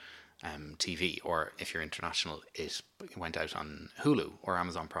One TV, or if you're international, it went out on Hulu or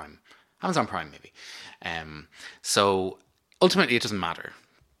Amazon Prime maybe. So ultimately it doesn't matter.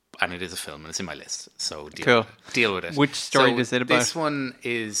 And it is a film, and it's in my list, so deal with it. Which story is it about? This one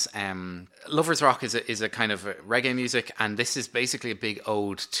is Lovers Rock is a kind of reggae music, and this is basically a big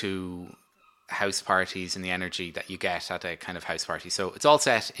ode to house parties and the energy that you get at a kind of house party. So it's all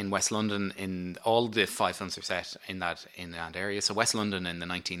set in West London. In all the 5 films are set in that area. So West London in the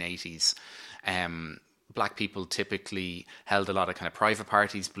 1980s. Black people typically held a lot of kind of private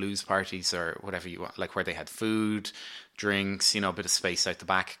parties, blues parties, or whatever you want, like where they had food, drinks, a bit of space out the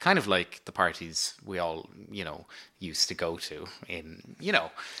back, kind of like the parties we all, used to go to in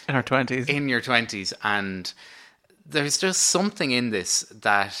our 20s. In your 20s. And there's just something in this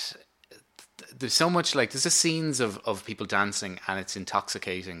that there's so much, like, there's just scenes of people dancing, and it's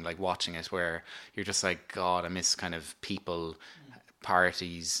intoxicating, like watching it, where you're just like, God, I miss kind of people,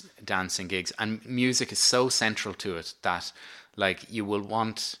 parties, dancing gigs, and music is so central to it that, like, you will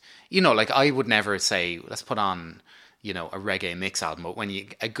want, like, I would never say, let's put on, a reggae mix album, but when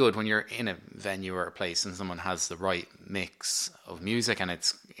you're in a venue or a place and someone has the right mix of music and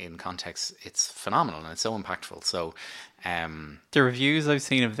it's in context, it's phenomenal and it's so impactful. So the reviews I've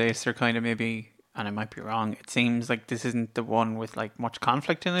seen of this are kind of, maybe, and I might be wrong, it seems like this isn't the one with like much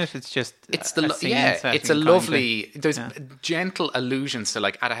conflict in it. It's just it's a lovely, there's gentle allusions to,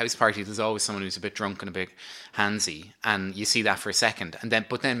 like, at a house party there's always someone who's a bit drunk and a bit handsy, and you see that for a second, and then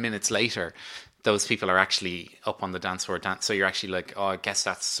minutes later those people are actually up on the dance floor. So you're actually like, oh, I guess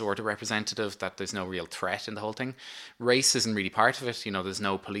that's sort of representative, that there's no real threat in the whole thing. Race isn't really part of it. There's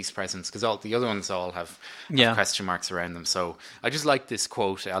no police presence, because all the other ones all have question marks around them. So I just like this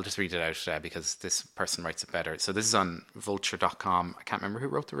quote. I'll just read it out because this person writes it better. So this is on vulture.com. I can't remember who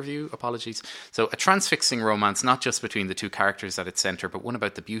wrote the review. Apologies. So, a transfixing romance, not just between the two characters at its centre, but one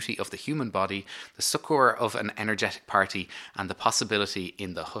about the beauty of the human body, the succour of an energetic party, and the possibility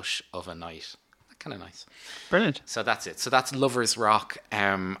in the hush of a night. Kind of nice. Brilliant. So that's it. So that's Lovers Rock.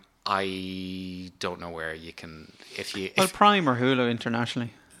 I don't know where you can, Prime or Hulu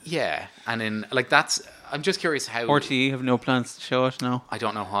internationally. Yeah, and in, like, that's, I'm just curious how RTE have no plans to show it. No, I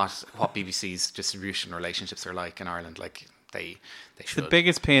don't know what BBC's distribution relationships are like in Ireland. Like, they should. The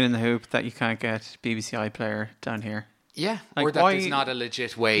biggest pain in the hoop that you can't get BBC iPlayer down here. Yeah, like, or that there's not a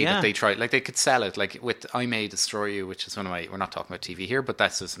legit way that they try. Like, they could sell it. Like with I May Destroy You, which is one of my, we're not talking about TV here, but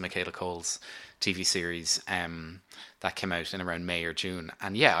that's just Michaela Cole's TV series that came out in around May or June.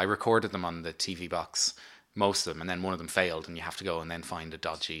 And yeah, I recorded them on the TV box, most of them, and then one of them failed, and you have to go and then find a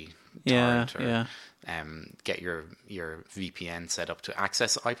dodgy torrent or get your VPN set up to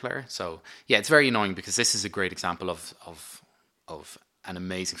access iPlayer. So yeah, it's very annoying, because this is a great example of an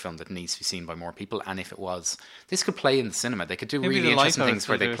amazing film that needs to be seen by more people. And if it was, this could play in the cinema. They could do really interesting things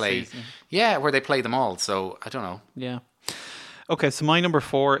where they play, where they play them all. So I don't know. Yeah. Okay, so my number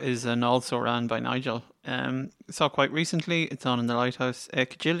 4 is an Also Ran by Nigel. Saw quite recently. It's on in the Lighthouse.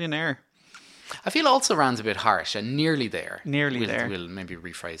 Kajillionaire. I feel Also Ran's a bit harsh and nearly there. There. We'll maybe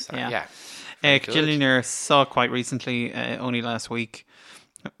rephrase that. Yeah. Kajillionaire saw quite recently, only last week.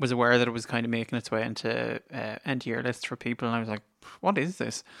 Was aware that it was kind of making its way into end-year lists for people, and I was like, what is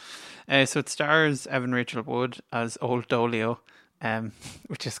this? So it stars Evan Rachel Wood as Old Dolio,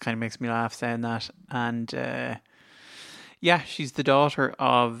 which just kind of makes me laugh saying that. And she's the daughter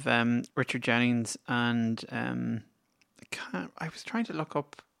of Richard Jennings, and I was trying to look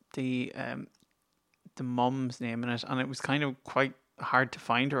up the mum's name in it, and it was kind of quite hard to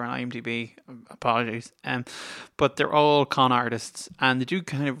find her on IMDb. Apologies. But they're all con artists, and they do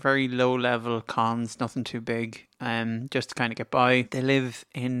kind of very low level cons, nothing too big, just to kind of get by. They live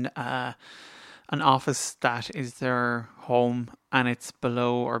in an office that is their home, and it's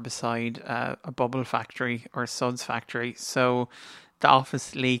below or beside a bubble factory or a suds factory. So the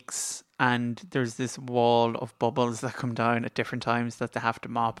office leaks, and there's this wall of bubbles that come down at different times that they have to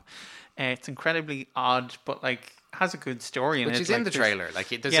mop. It's incredibly odd, but like has a good story in it. Which is in the trailer. Like,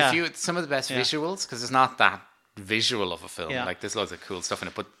 there's a few, some of the best visuals, because it's not that visual of a film. Like, there's loads of cool stuff in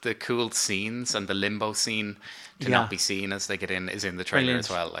it, but the cool scenes and the limbo scene to not be seen as they get in is in the trailer as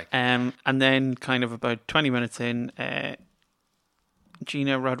well. Like, and then kind of about 20 minutes in,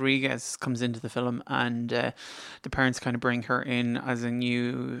 Gina Rodriguez comes into the film, and the parents kind of bring her in as a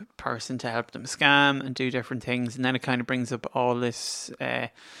new person to help them scam and do different things, and then it kind of brings up all this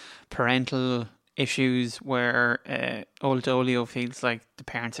parental issues where old Dolio feels like the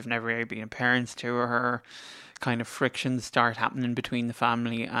parents have never really been parents to her. Kind of frictions start happening between the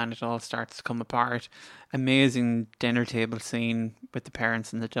family, and it all starts to come apart. Amazing dinner table scene with the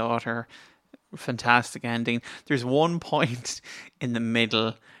parents and the daughter. Fantastic ending. There's one point in the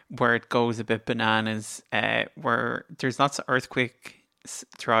middle where it goes a bit bananas, where there's lots of earthquake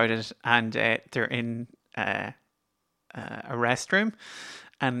throughout it, and they're in a restroom,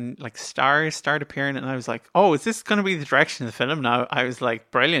 and like stars start appearing, and I was like, oh, is this going to be the direction of the film now? I was like,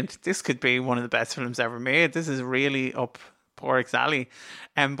 brilliant. This could be one of the best films ever made. This is really poor Sally.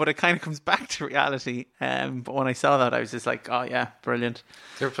 But it kind of comes back to reality. But when I saw that, I was just like, oh yeah, brilliant.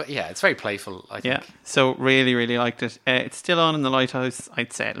 Yeah, it's very playful, I think. Yeah, so really, really liked it. It's still on in the Lighthouse.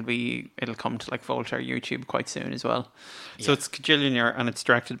 I'd say it'll come to like Voltaire YouTube quite soon as well. So it's Kajillionaire, and it's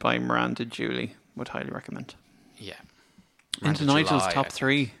directed by Miranda Julie. Would highly recommend. Yeah. Into Nigel's top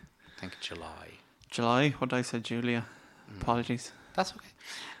 3. I think July. What did I say? Julia. Apologies. That's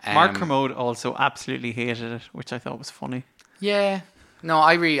okay. Mark Kermode also absolutely hated it, which I thought was funny. Yeah. No,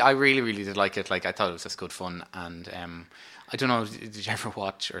 I really did like it. Like, I thought it was just good fun. And I don't know, did you ever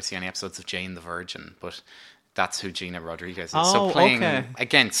watch or see any episodes of Jane the Virgin? But that's who Gina Rodriguez is. Oh, so playing okay.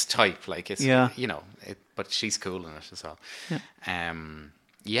 against type, like, it's, Yeah. you know, but she's cool in it as well. Yeah.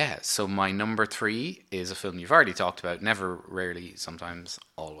 Yeah, so my number 3 is a film you've already talked about. Never, rarely, sometimes,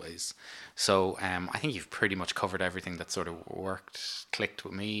 always. So I think you've pretty much covered everything that sort of clicked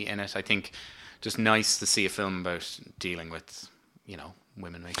with me in it. I think just nice to see a film about dealing with, you know,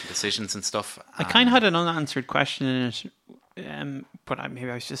 women making decisions and stuff. I kind of had an unanswered question in it, but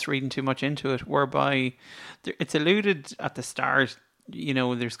maybe I was just reading too much into it, whereby it's alluded at the start, you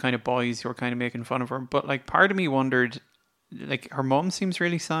know, there's kind of boys who are kind of making fun of her, but like part of me wondered, like her mum seems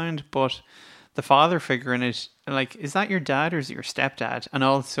really sound, but the father figure in it, like, is that your dad or is it your stepdad? And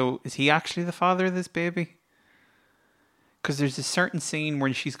also, is he actually the father of this baby? Because there's a certain scene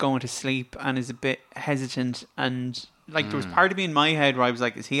where she's going to sleep and is a bit hesitant, and like there was part of me in my head where I was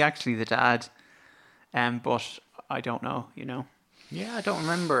like, is he actually the dad? But I don't know, you know. Yeah, I don't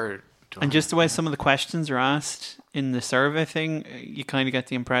remember. And just the way some of the questions are asked in the survey thing, you kind of get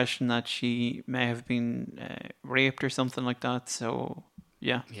the impression that she may have been raped or something like that. So,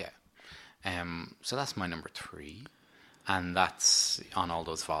 yeah. Yeah. So that's my number 3. And that's on all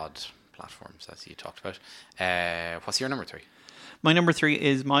those VOD platforms, as you talked about. What's your number 3? My number 3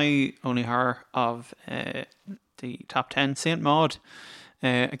 is my only horror of the top 10, Saint Maud.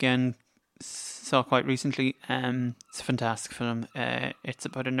 Again, saw quite recently. It's a fantastic film. It's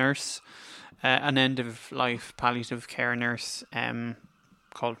about a nurse, an end of life palliative care nurse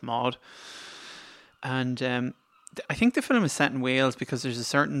called Maud, and I think the film is set in Wales because there's a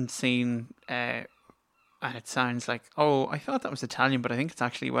certain scene, and it sounds like, oh, I thought that was Italian, but I think it's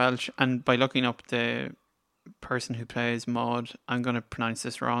actually Welsh. And by looking up the person who plays Maud, I'm going to pronounce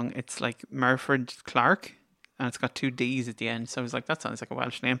this wrong. It's like Murford Clark. And it's got 2 D's at the end. So I was like, that sounds like a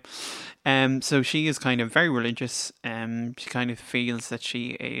Welsh name. So she is kind of very religious. She kind of feels that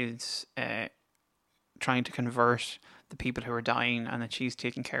she is trying to convert the people who are dying and that she's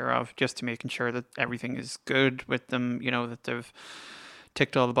taking care of, just to making sure that everything is good with them, you know, that they've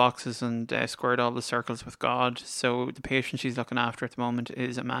ticked all the boxes and squared all the circles with God. So the patient she's looking after at the moment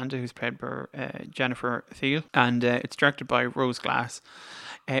is Amanda, who's played by Jennifer Thiel. And it's directed by Rose Glass.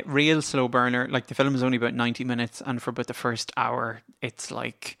 Real slow burner. Like, the film is only about 90 minutes, and for about the first hour, it's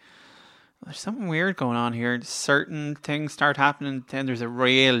like, there's something weird going on here. Certain things start happening, then there's a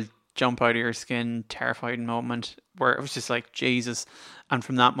real jump out of your skin, terrifying moment where it was just like, Jesus. And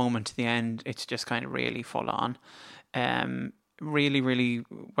from that moment to the end, it's just kind of really full on. Really, really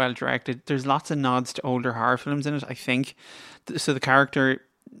well directed. There's lots of nods to older horror films in it, I think. So the character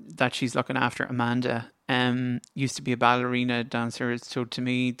that she's looking after, Amanda, used to be a ballerina dancer. So to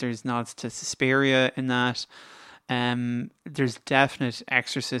me, there's nods to Suspiria in that. There's definite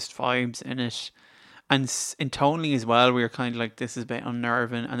Exorcist vibes in it. And in tonally as well, we were kind of like, this is a bit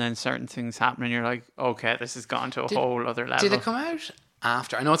unnerving. And then certain things happen and you're like, okay, this has gone to a whole other level. Did it come out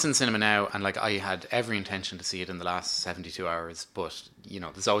after? I know it's in cinema now, and like, I had every intention to see it in the last 72 hours, but you know,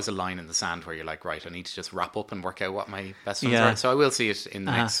 there's always a line in the sand where you're like, right, I need to just wrap up and work out what my best films are. So I will see it in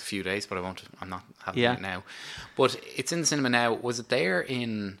the next few days, but I'm not having it now. But it's in the cinema now. Was it there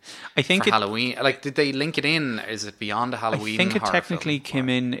I think for Halloween? Like, did they link it in? Is it beyond a Halloween? I think it technically came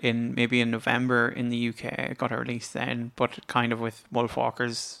in maybe in November in the UK. It got a release then, but kind of with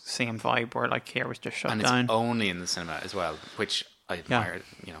Wolfwalkers, same vibe where like here was just shut down. And it's only in the cinema as well, which I admire.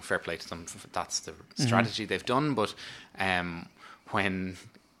 You know, fair play to them. That's the strategy they've done. But when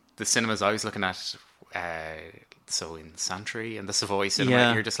the cinemas I was looking at, so in Santry and the Savoy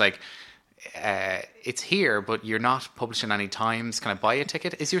Cinema, you're just like, it's here, but you're not publishing any times. Can I buy a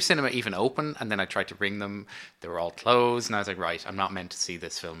ticket? Is your cinema even open? And then I tried to ring them. They were all closed. And I was like, right, I'm not meant to see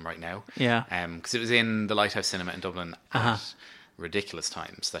this film right now. Yeah. Because it was in the Lighthouse Cinema in Dublin at ridiculous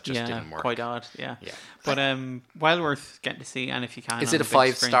times that just didn't work. Quite odd. Yeah. But well worth getting to see, and if you can, is it a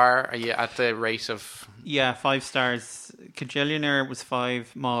 5-star? Are you at the rate of 5 stars? Kajillionaire was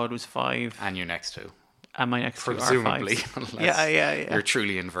 5, Maud was 5, and your next 2, and my next presumably, 2 are 5. Unless you're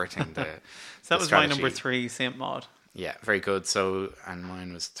truly inverting the. So that was strategy. My number 3, Saint Maud. Yeah, very good. So, and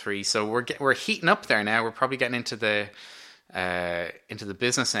mine was 3. So we're heating up there now. We're probably getting into the into the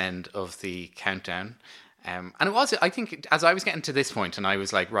business end of the countdown. And it was, I think, as I was getting to this point, and I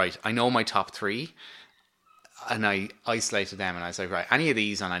was like, right, I know my top 3, and I isolated them, and I was like, right, any of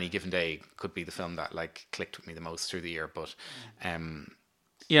these on any given day could be the film that like clicked with me the most through the year. But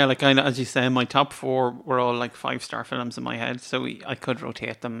yeah, like as you say, my top 4 were all like 5-star films in my head, so I could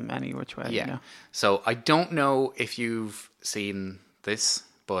rotate them any which way. yeah. You know? So I don't know if you've seen this,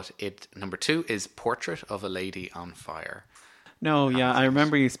 but number 2 is Portrait of a Lady on Fire. No, yeah, I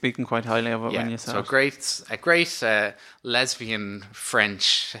remember you speaking quite highly of it when you saw it. A great lesbian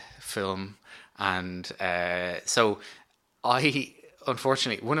French film, and so I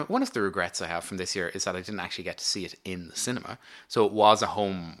unfortunately one of the regrets I have from this year is that I didn't actually get to see it in the cinema. So it was a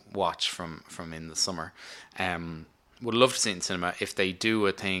home watch from in the summer. Would love to see it in cinema. If they do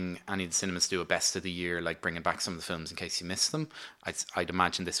a thing, any of the cinemas do a best of the year, like bringing back some of the films in case you missed them. I'd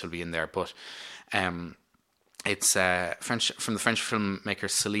imagine this will be in there, but. It's French from the French filmmaker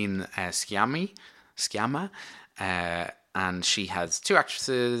Céline Sciamma, and she has 2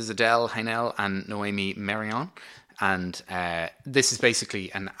 actresses, Adèle Haenel and Noémie Marion. And this is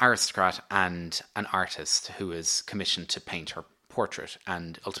basically an aristocrat and an artist who is commissioned to paint her portrait,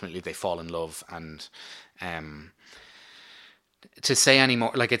 and ultimately they fall in love. And to say any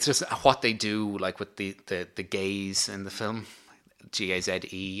more, like, it's just what they do, like with the gaze in the film. Gaze,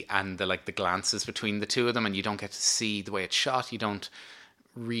 and the glances between the two of them, and you don't get to see the way it's shot. You don't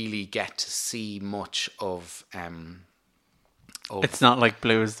really get to see much of. It's not like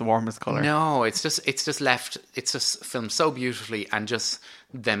blue is the warmest color. No, it's just filmed so beautifully, and just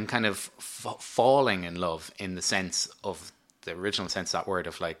them kind of falling in love in the sense of the original sense of that word,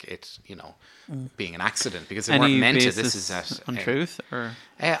 of like it, being an accident, because they weren't meant to. This is on truth, or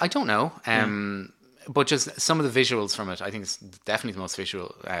I don't know. But just some of the visuals from it, I think it's definitely the most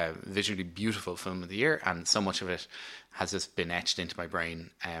visually beautiful film of the year, and so much of it has just been etched into my brain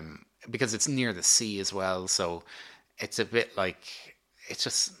because it's near the sea as well. So it's a bit like, it's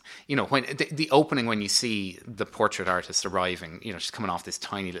just, when the opening, when you see the portrait artist arriving, she's coming off this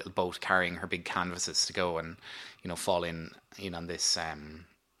tiny little boat carrying her big canvases to go and fall in on this.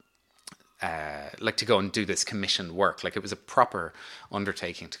 Like to go and do this commissioned work. Like it was a proper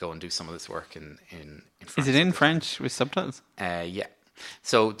undertaking to go and do some of this work in France. Is it in French with subtitles? Yeah.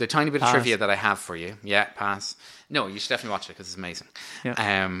 So the tiny bit of trivia that I have for you. Yeah, pass. No, you should definitely watch it because it's amazing.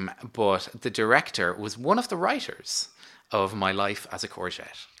 Yeah. But the director was one of the writers of My Life as a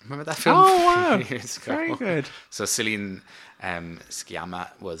Courgette. Remember that film? Oh, wow. Years ago? Very good. So Céline Sciamma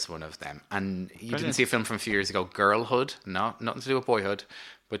was one of them. And you didn't see a film from a few years ago, Girlhood? No, nothing to do with boyhood.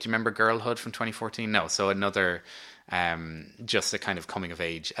 But do you remember Girlhood from 2014? No. So another, just a kind of coming of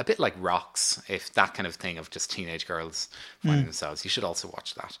age, a bit like Rocks, if that kind of thing of just teenage girls finding themselves. You should also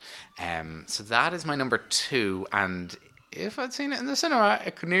watch that. So that is my number 2. And if I'd seen it in the cinema,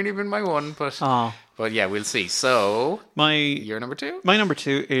 it could nearly have been my 1. But yeah, we'll see. So your number 2? My number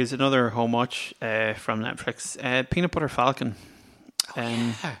 2 is another home watch from Netflix, Peanut Butter Falcon.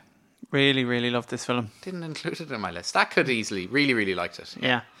 Yeah. Really, really loved this film. Didn't include it in my list. That could easily. Really, really liked it.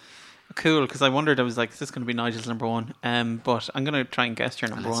 Yeah. Cool, because I wondered, I was like, is this going to be Nigel's number 1? But I'm going to try and guess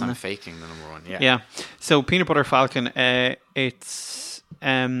your number 1. I'm faking the number 1, yeah. Yeah. So Peanut Butter Falcon, it's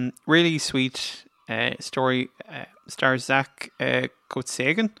really sweet story. Stars Zach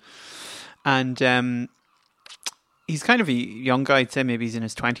Kotzhagen. And he's kind of a young guy. I'd say maybe he's in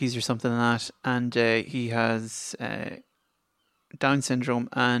his 20s or something like that. And he has Down syndrome,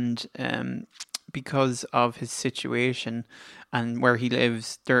 and because of his situation and where he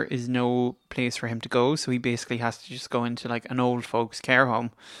lives, there is no place for him to go, so he basically has to just go into like an old folks care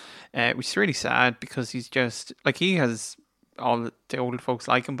home, which is really sad, because he's just like, he has all the old folks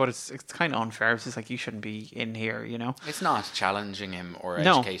like him, but it's kind of unfair. It's just like, you shouldn't be in here, It's not challenging him or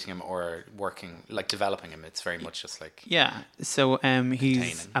educating him or working, like developing him. It's very much just like... Yeah, so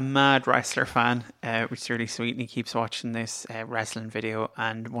he's a mad wrestler fan, which is really sweet, and he keeps watching this wrestling video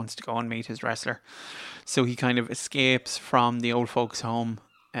and wants to go and meet his wrestler. So he kind of escapes from the old folks' home,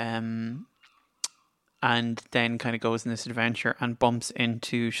 and then kind of goes in this adventure and bumps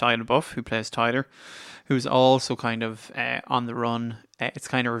into Shia LaBeouf, who plays Tyler, who's also kind of on the run. It's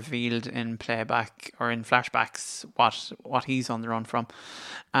kind of revealed in playback or in flashbacks what he's on the run from.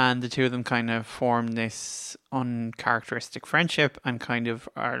 And the two of them kind of form this uncharacteristic friendship and kind of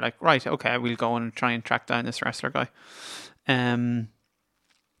are like, right, okay, we'll go and try and track down this wrestler guy. And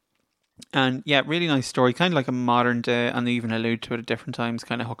yeah, really nice story, kind of like a modern day, and they even allude to it at different times,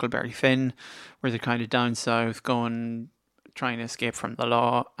 kind of Huckleberry Finn, where they're kind of down south trying to escape from the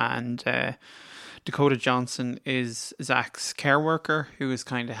law, and Dakota Johnson is Zach's care worker who is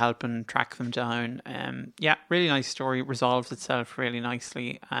kind of helping track them down. Yeah, really nice story. Resolves itself really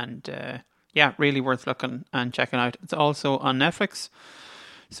nicely, and yeah, really worth looking and checking out. It's also on Netflix.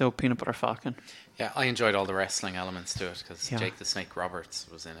 So Peanut Butter Falcon. Yeah, I enjoyed all the wrestling elements to it because Yeah. Jake the Snake Roberts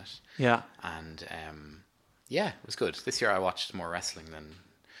was in it. Yeah. And yeah, it was good. This year I watched more wrestling than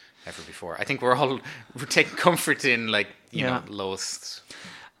ever before. I think we're taking comfort in, like, you Yeah. know, lowest.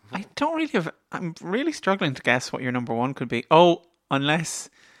 I don't really have. I'm really struggling to guess what your number one could be. Oh, unless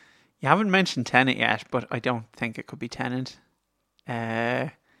you haven't mentioned Tenet yet, but I don't think it could be Tenet.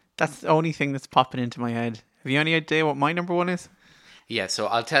 That's the only thing that's popping into my head. Have you any idea what my number one is? Yeah, so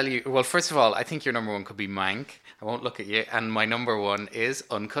I'll tell you. Well, first of all, I think your number one could be Mank. I won't look at you. And my number one is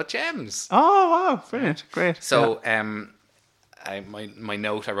Uncut Gems. Oh wow, brilliant, great. So, my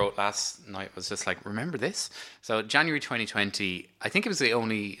note I wrote last night was just like, remember this? So January 2020, I think it was the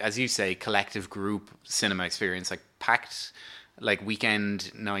only, as you say, collective group cinema experience, like packed, like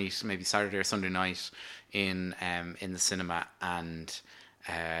weekend night, maybe Saturday or Sunday night in the cinema. And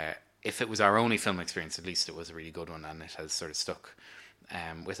if it was our only film experience, at least it was a really good one, and it has sort of stuck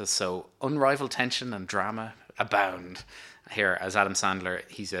with us. So unrivaled tension and drama abound here as Adam Sandler.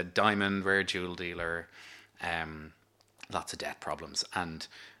 He's a diamond, rare jewel dealer, lots of debt problems, and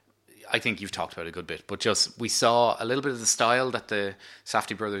I think you've talked about it a good bit, but just we saw a little bit of the style that the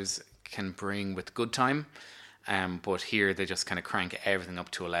Safdie brothers can bring with Good Time, but here they just kind of crank everything up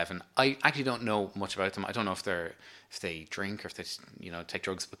to 11. I actually don't know much about them. I don't know if they drink or if they, you know, take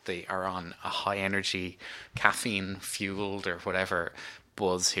drugs, but they are on a high energy, caffeine fueled or whatever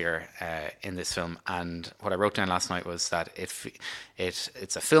buzz here in this film. And what I wrote down last night was that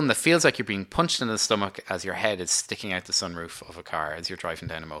it's a film that feels like you're being punched in the stomach as your head is sticking out the sunroof of a car as you're driving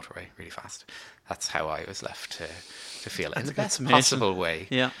down a motorway really fast. That's how I was left to feel it in the best possible way.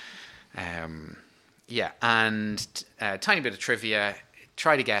 Yeah. Yeah, and a tiny bit of trivia.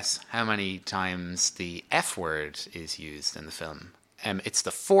 Try to guess how many times the F word is used in the film. It's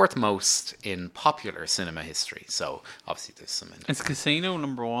the fourth most in popular cinema history. So obviously there's some. It's Casino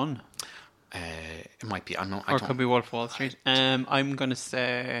number one. It might be. I don't know. Or it could be Wolf of Wall Street. I'm going to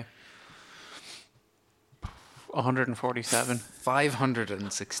say 147.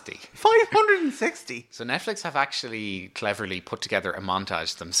 560. 560? So Netflix have actually cleverly put together a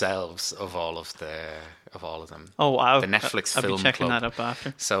montage themselves of all of them. Oh wow! The Netflix I'll Film be checking Club. that up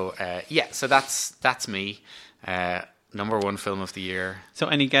after. So yeah, so that's me. Number one film of the year. So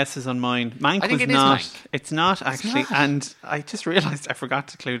any guesses on mine? Mank I think was it is not. Mank. It's not actually, not. and I just realised I forgot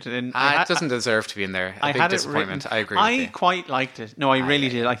to include it in. It doesn't deserve to be in there. A big disappointment. I agree with you. I quite liked it. No, I really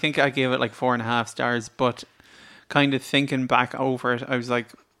did. I think I gave it like 4.5 stars, but kind of thinking back over it, I was like,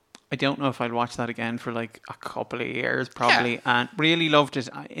 I don't know if I'd watch that again for like a couple of years, probably. Yeah. And really loved it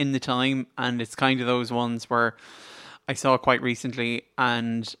in the time. And it's kind of those ones where I saw it quite recently,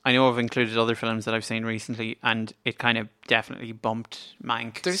 and I know I've included other films that I've seen recently, and it kind of definitely bumped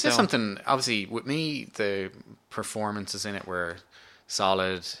Mank. There's just something, obviously, with me, the performances in it were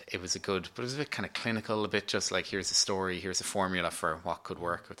solid. It was but it was a bit kind of clinical, a bit just like, here's a story, here's a formula for what could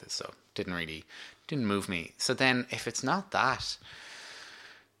work with this. So didn't move me. So then, if it's not that,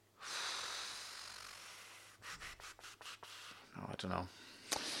 I don't know.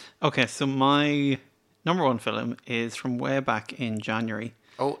 Okay, so my number one film is from way back in January.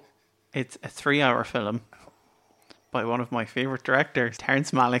 Oh, It's a 3-hour film by one of my favourite directors,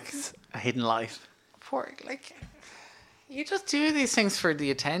 Terrence Malick's A Hidden Life. You just do these things for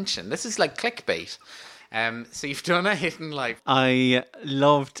the attention. This is like clickbait. So you've done A Hidden Life. I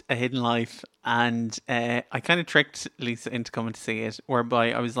loved A Hidden Life, and I kind of tricked Lisa into coming to see it,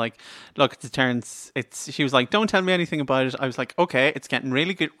 whereby I was like, look, it's Terrence. She was like, don't tell me anything about it. I was like, okay, it's getting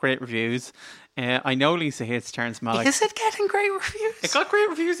really great reviews. I know Lisa hates Terrence Malick. Is it getting great reviews? It got great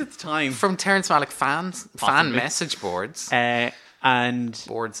reviews at the time. From Terrence Malick fan Possibly. message boards. And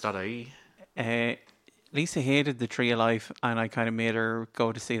Boards.ie. Lisa hated The Tree of Life, and I kind of made her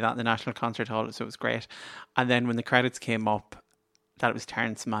go to see that in the National Concert Hall, so it was great. And then when the credits came up, that it was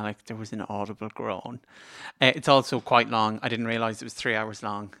Terrence Malick, there was an audible groan. It's also quite long. I didn't realise it was 3 hours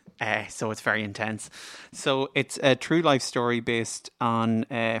long, so it's very intense. So it's a true life story based on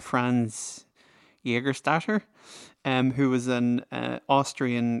Franz Jägerstatter, who was an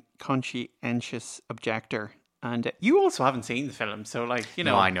Austrian conscientious objector. And you also haven't seen the film, so like, you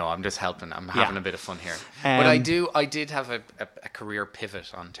know. No, I know. I'm just helping. I'm having a bit of fun here. But I did have a career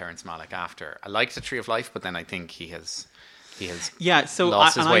pivot on Terrence Malick after. I liked The Tree of Life, but then I think he has so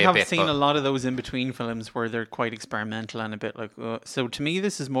lost his way I have a bit, seen a lot of those in between films where they're quite experimental and a bit like, so to me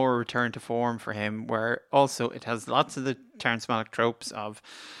this is more a return to form for him, where also it has lots of the Terrence Malick tropes of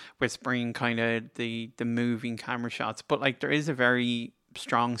whispering kind of the moving camera shots. But like there is a very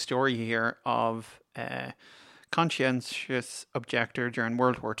strong story here of conscientious objector during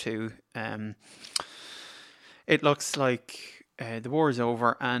World War II. It looks like the war is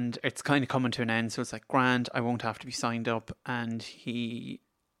over and it's kind of coming to an end. So it's like, grand, I won't have to be signed up. And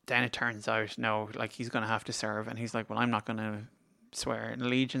then it turns out, no, like he's going to have to serve. And he's like, well, I'm not going to swear an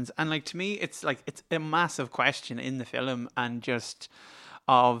allegiance. And like, to me, it's like, it's a massive question in the film, and just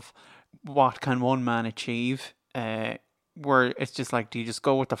of what can one man achieve, where it's just like, do you just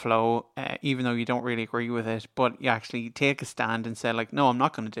go with the flow, even though you don't really agree with it, but you actually take a stand and say like, no, I'm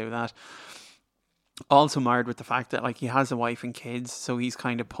not going to do that. Also marred with the fact that like he has a wife and kids, so he's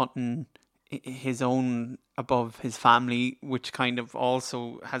kind of putting his own above his family, which kind of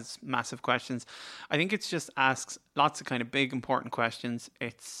also has massive questions. I think it's just asks lots of kind of big important questions.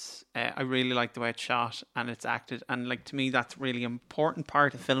 It's I really like the way it's shot and it's acted, and like to me that's really important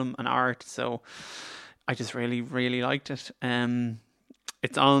part of film and art. So I just really liked it.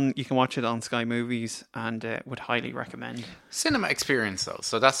 It's on, you can watch it on Sky Movies, and would highly recommend. Cinema experience though,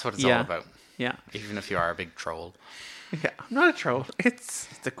 so that's what it's all about. Yeah, even if you are a big troll. Yeah, I'm not a troll. It's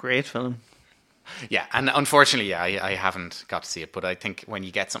a great film. Yeah, and unfortunately, yeah, I haven't got to see it, but I think when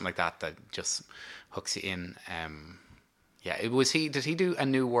you get something like that just hooks you in. Yeah, did he do A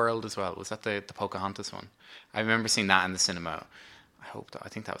New World as well? Was that the Pocahontas one? I remember seeing that in the cinema. I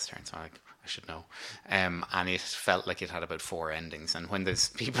think that was Terrence Malick. I should know. And it felt like it had about 4 endings. And when there's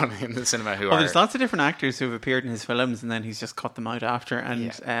people in the cinema who there's lots of different actors who have appeared in his films, and then he's just cut them out after.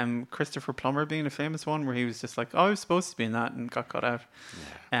 And Christopher Plummer being a famous one, where he was just like, oh, I was supposed to be in that, and got cut out.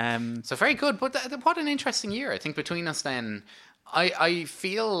 Yeah. So very good. But what an interesting year. I think between us then, I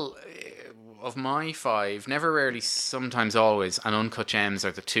feel of my 5, Never, Rarely, Sometimes, Always, and Uncut Gems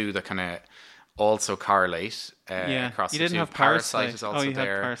are the 2 that kind of also correlate across you the didn't 2. have Parasite is also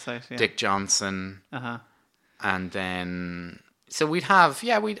there. Had Parasite, yeah. Dick Johnson. And then so we'd have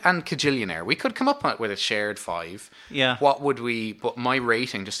and Kajillionaire. We could come up with a shared 5. Yeah. What would we? But my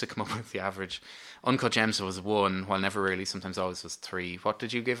rating, just to come up with the average, Uncut Gems was 1, while Never, Really, Sometimes, Always was 3. What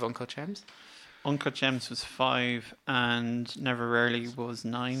did you give Uncut Gems? Uncut Gems was 5 and Never, Rarely was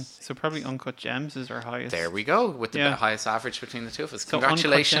 9. So probably Uncut Gems is our highest. There we go, with the highest average between the two of us. So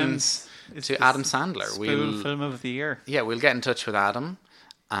congratulations to Adam Sandler. We'll film of the year. Yeah, we'll get in touch with Adam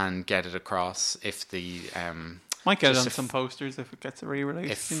and get it across if the might get it on some posters if it gets a re-release.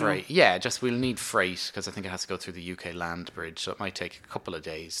 If freight, yeah, just we'll need freight because I think it has to go through the UK land bridge, so it might take a couple of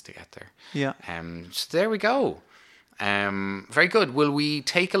days to get there. Yeah. So there we go. Very good. Will we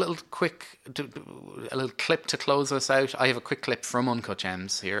take a little clip to close us out? I have a quick clip from Uncut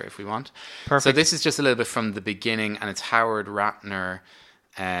Gems here if we want. Perfect. So this is just a little bit from the beginning, and it's Howard Ratner,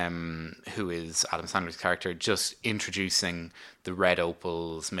 who is Adam Sandler's character, just introducing the Red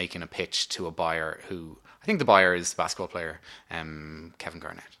Opals, making a pitch to a buyer who, I think the buyer is the basketball player, Kevin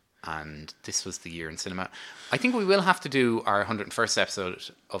Garnett. And this was the year in cinema. I think we will have to do our 101st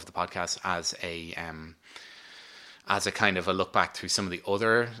episode of the podcast as a kind of a look back through some of the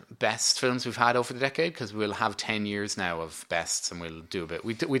other best films we've had over the decade, because we'll have 10 years now of bests, and we'll do a bit.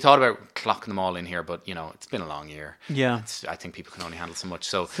 We thought about clocking them all in here, but it's been a long year. Yeah, I think people can only handle so much.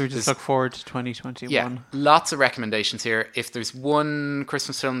 So we just look forward to 2021. Yeah, lots of recommendations here. If there's one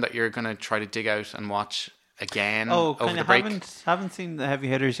Christmas film that you're going to try to dig out and watch again over the break, haven't seen the heavy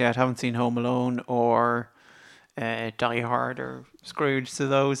hitters yet. Haven't seen Home Alone or Die Hard or Scrooge. So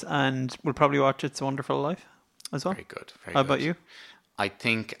those, and we'll probably watch It's a Wonderful Life as well. Very good. How about you? I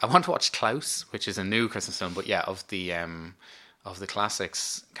think I want to watch Klaus, which is a new Christmas film, but of the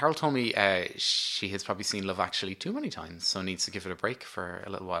classics. Carol told me she has probably seen Love Actually too many times, so needs to give it a break for a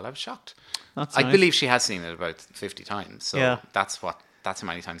little while. I was shocked. I believe she has seen it about 50 times. So that's how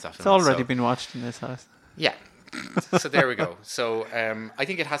many times that film. It's already been watched in this house. Yeah. So there we go. So I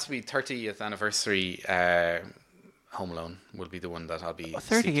think it has to be 30th anniversary. Home Alone will be the one that I'll be.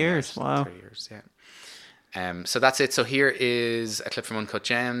 30 years. Out. Wow. 30 years. Yeah. So that's it. So here is a clip from Uncut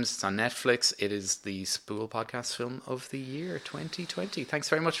Gems. It's on Netflix. It is the Spool Podcast Film of the Year 2020. Thanks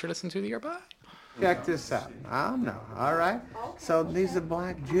very much for listening to the year. Bye. Check this out. All right? So these are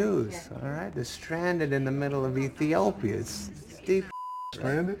black Jews, all right? They're stranded in the middle of Ethiopia. It's deep.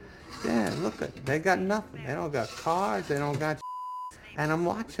 Stranded? Yeah, look, they got nothing. They don't got cars. They don't got And I'm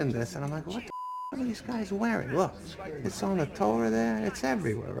watching this, and I'm like, what the are these guys wearing? Look, it's on the Torah there. It's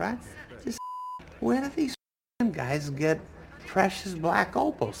everywhere, right? Where do these guys get precious black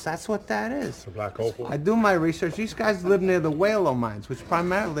opals? That's what that is. The black opal? I do my research. These guys live near the Whalo mines, which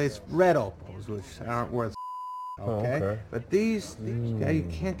primarily is red opals, which aren't worth Okay? But these you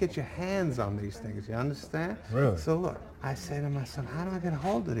can't get your hands on these things, you understand? Really? So look, I say to my son, how do I get a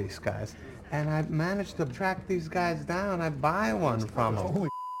hold of these guys? And I managed to track these guys down. I buy one from them. Holy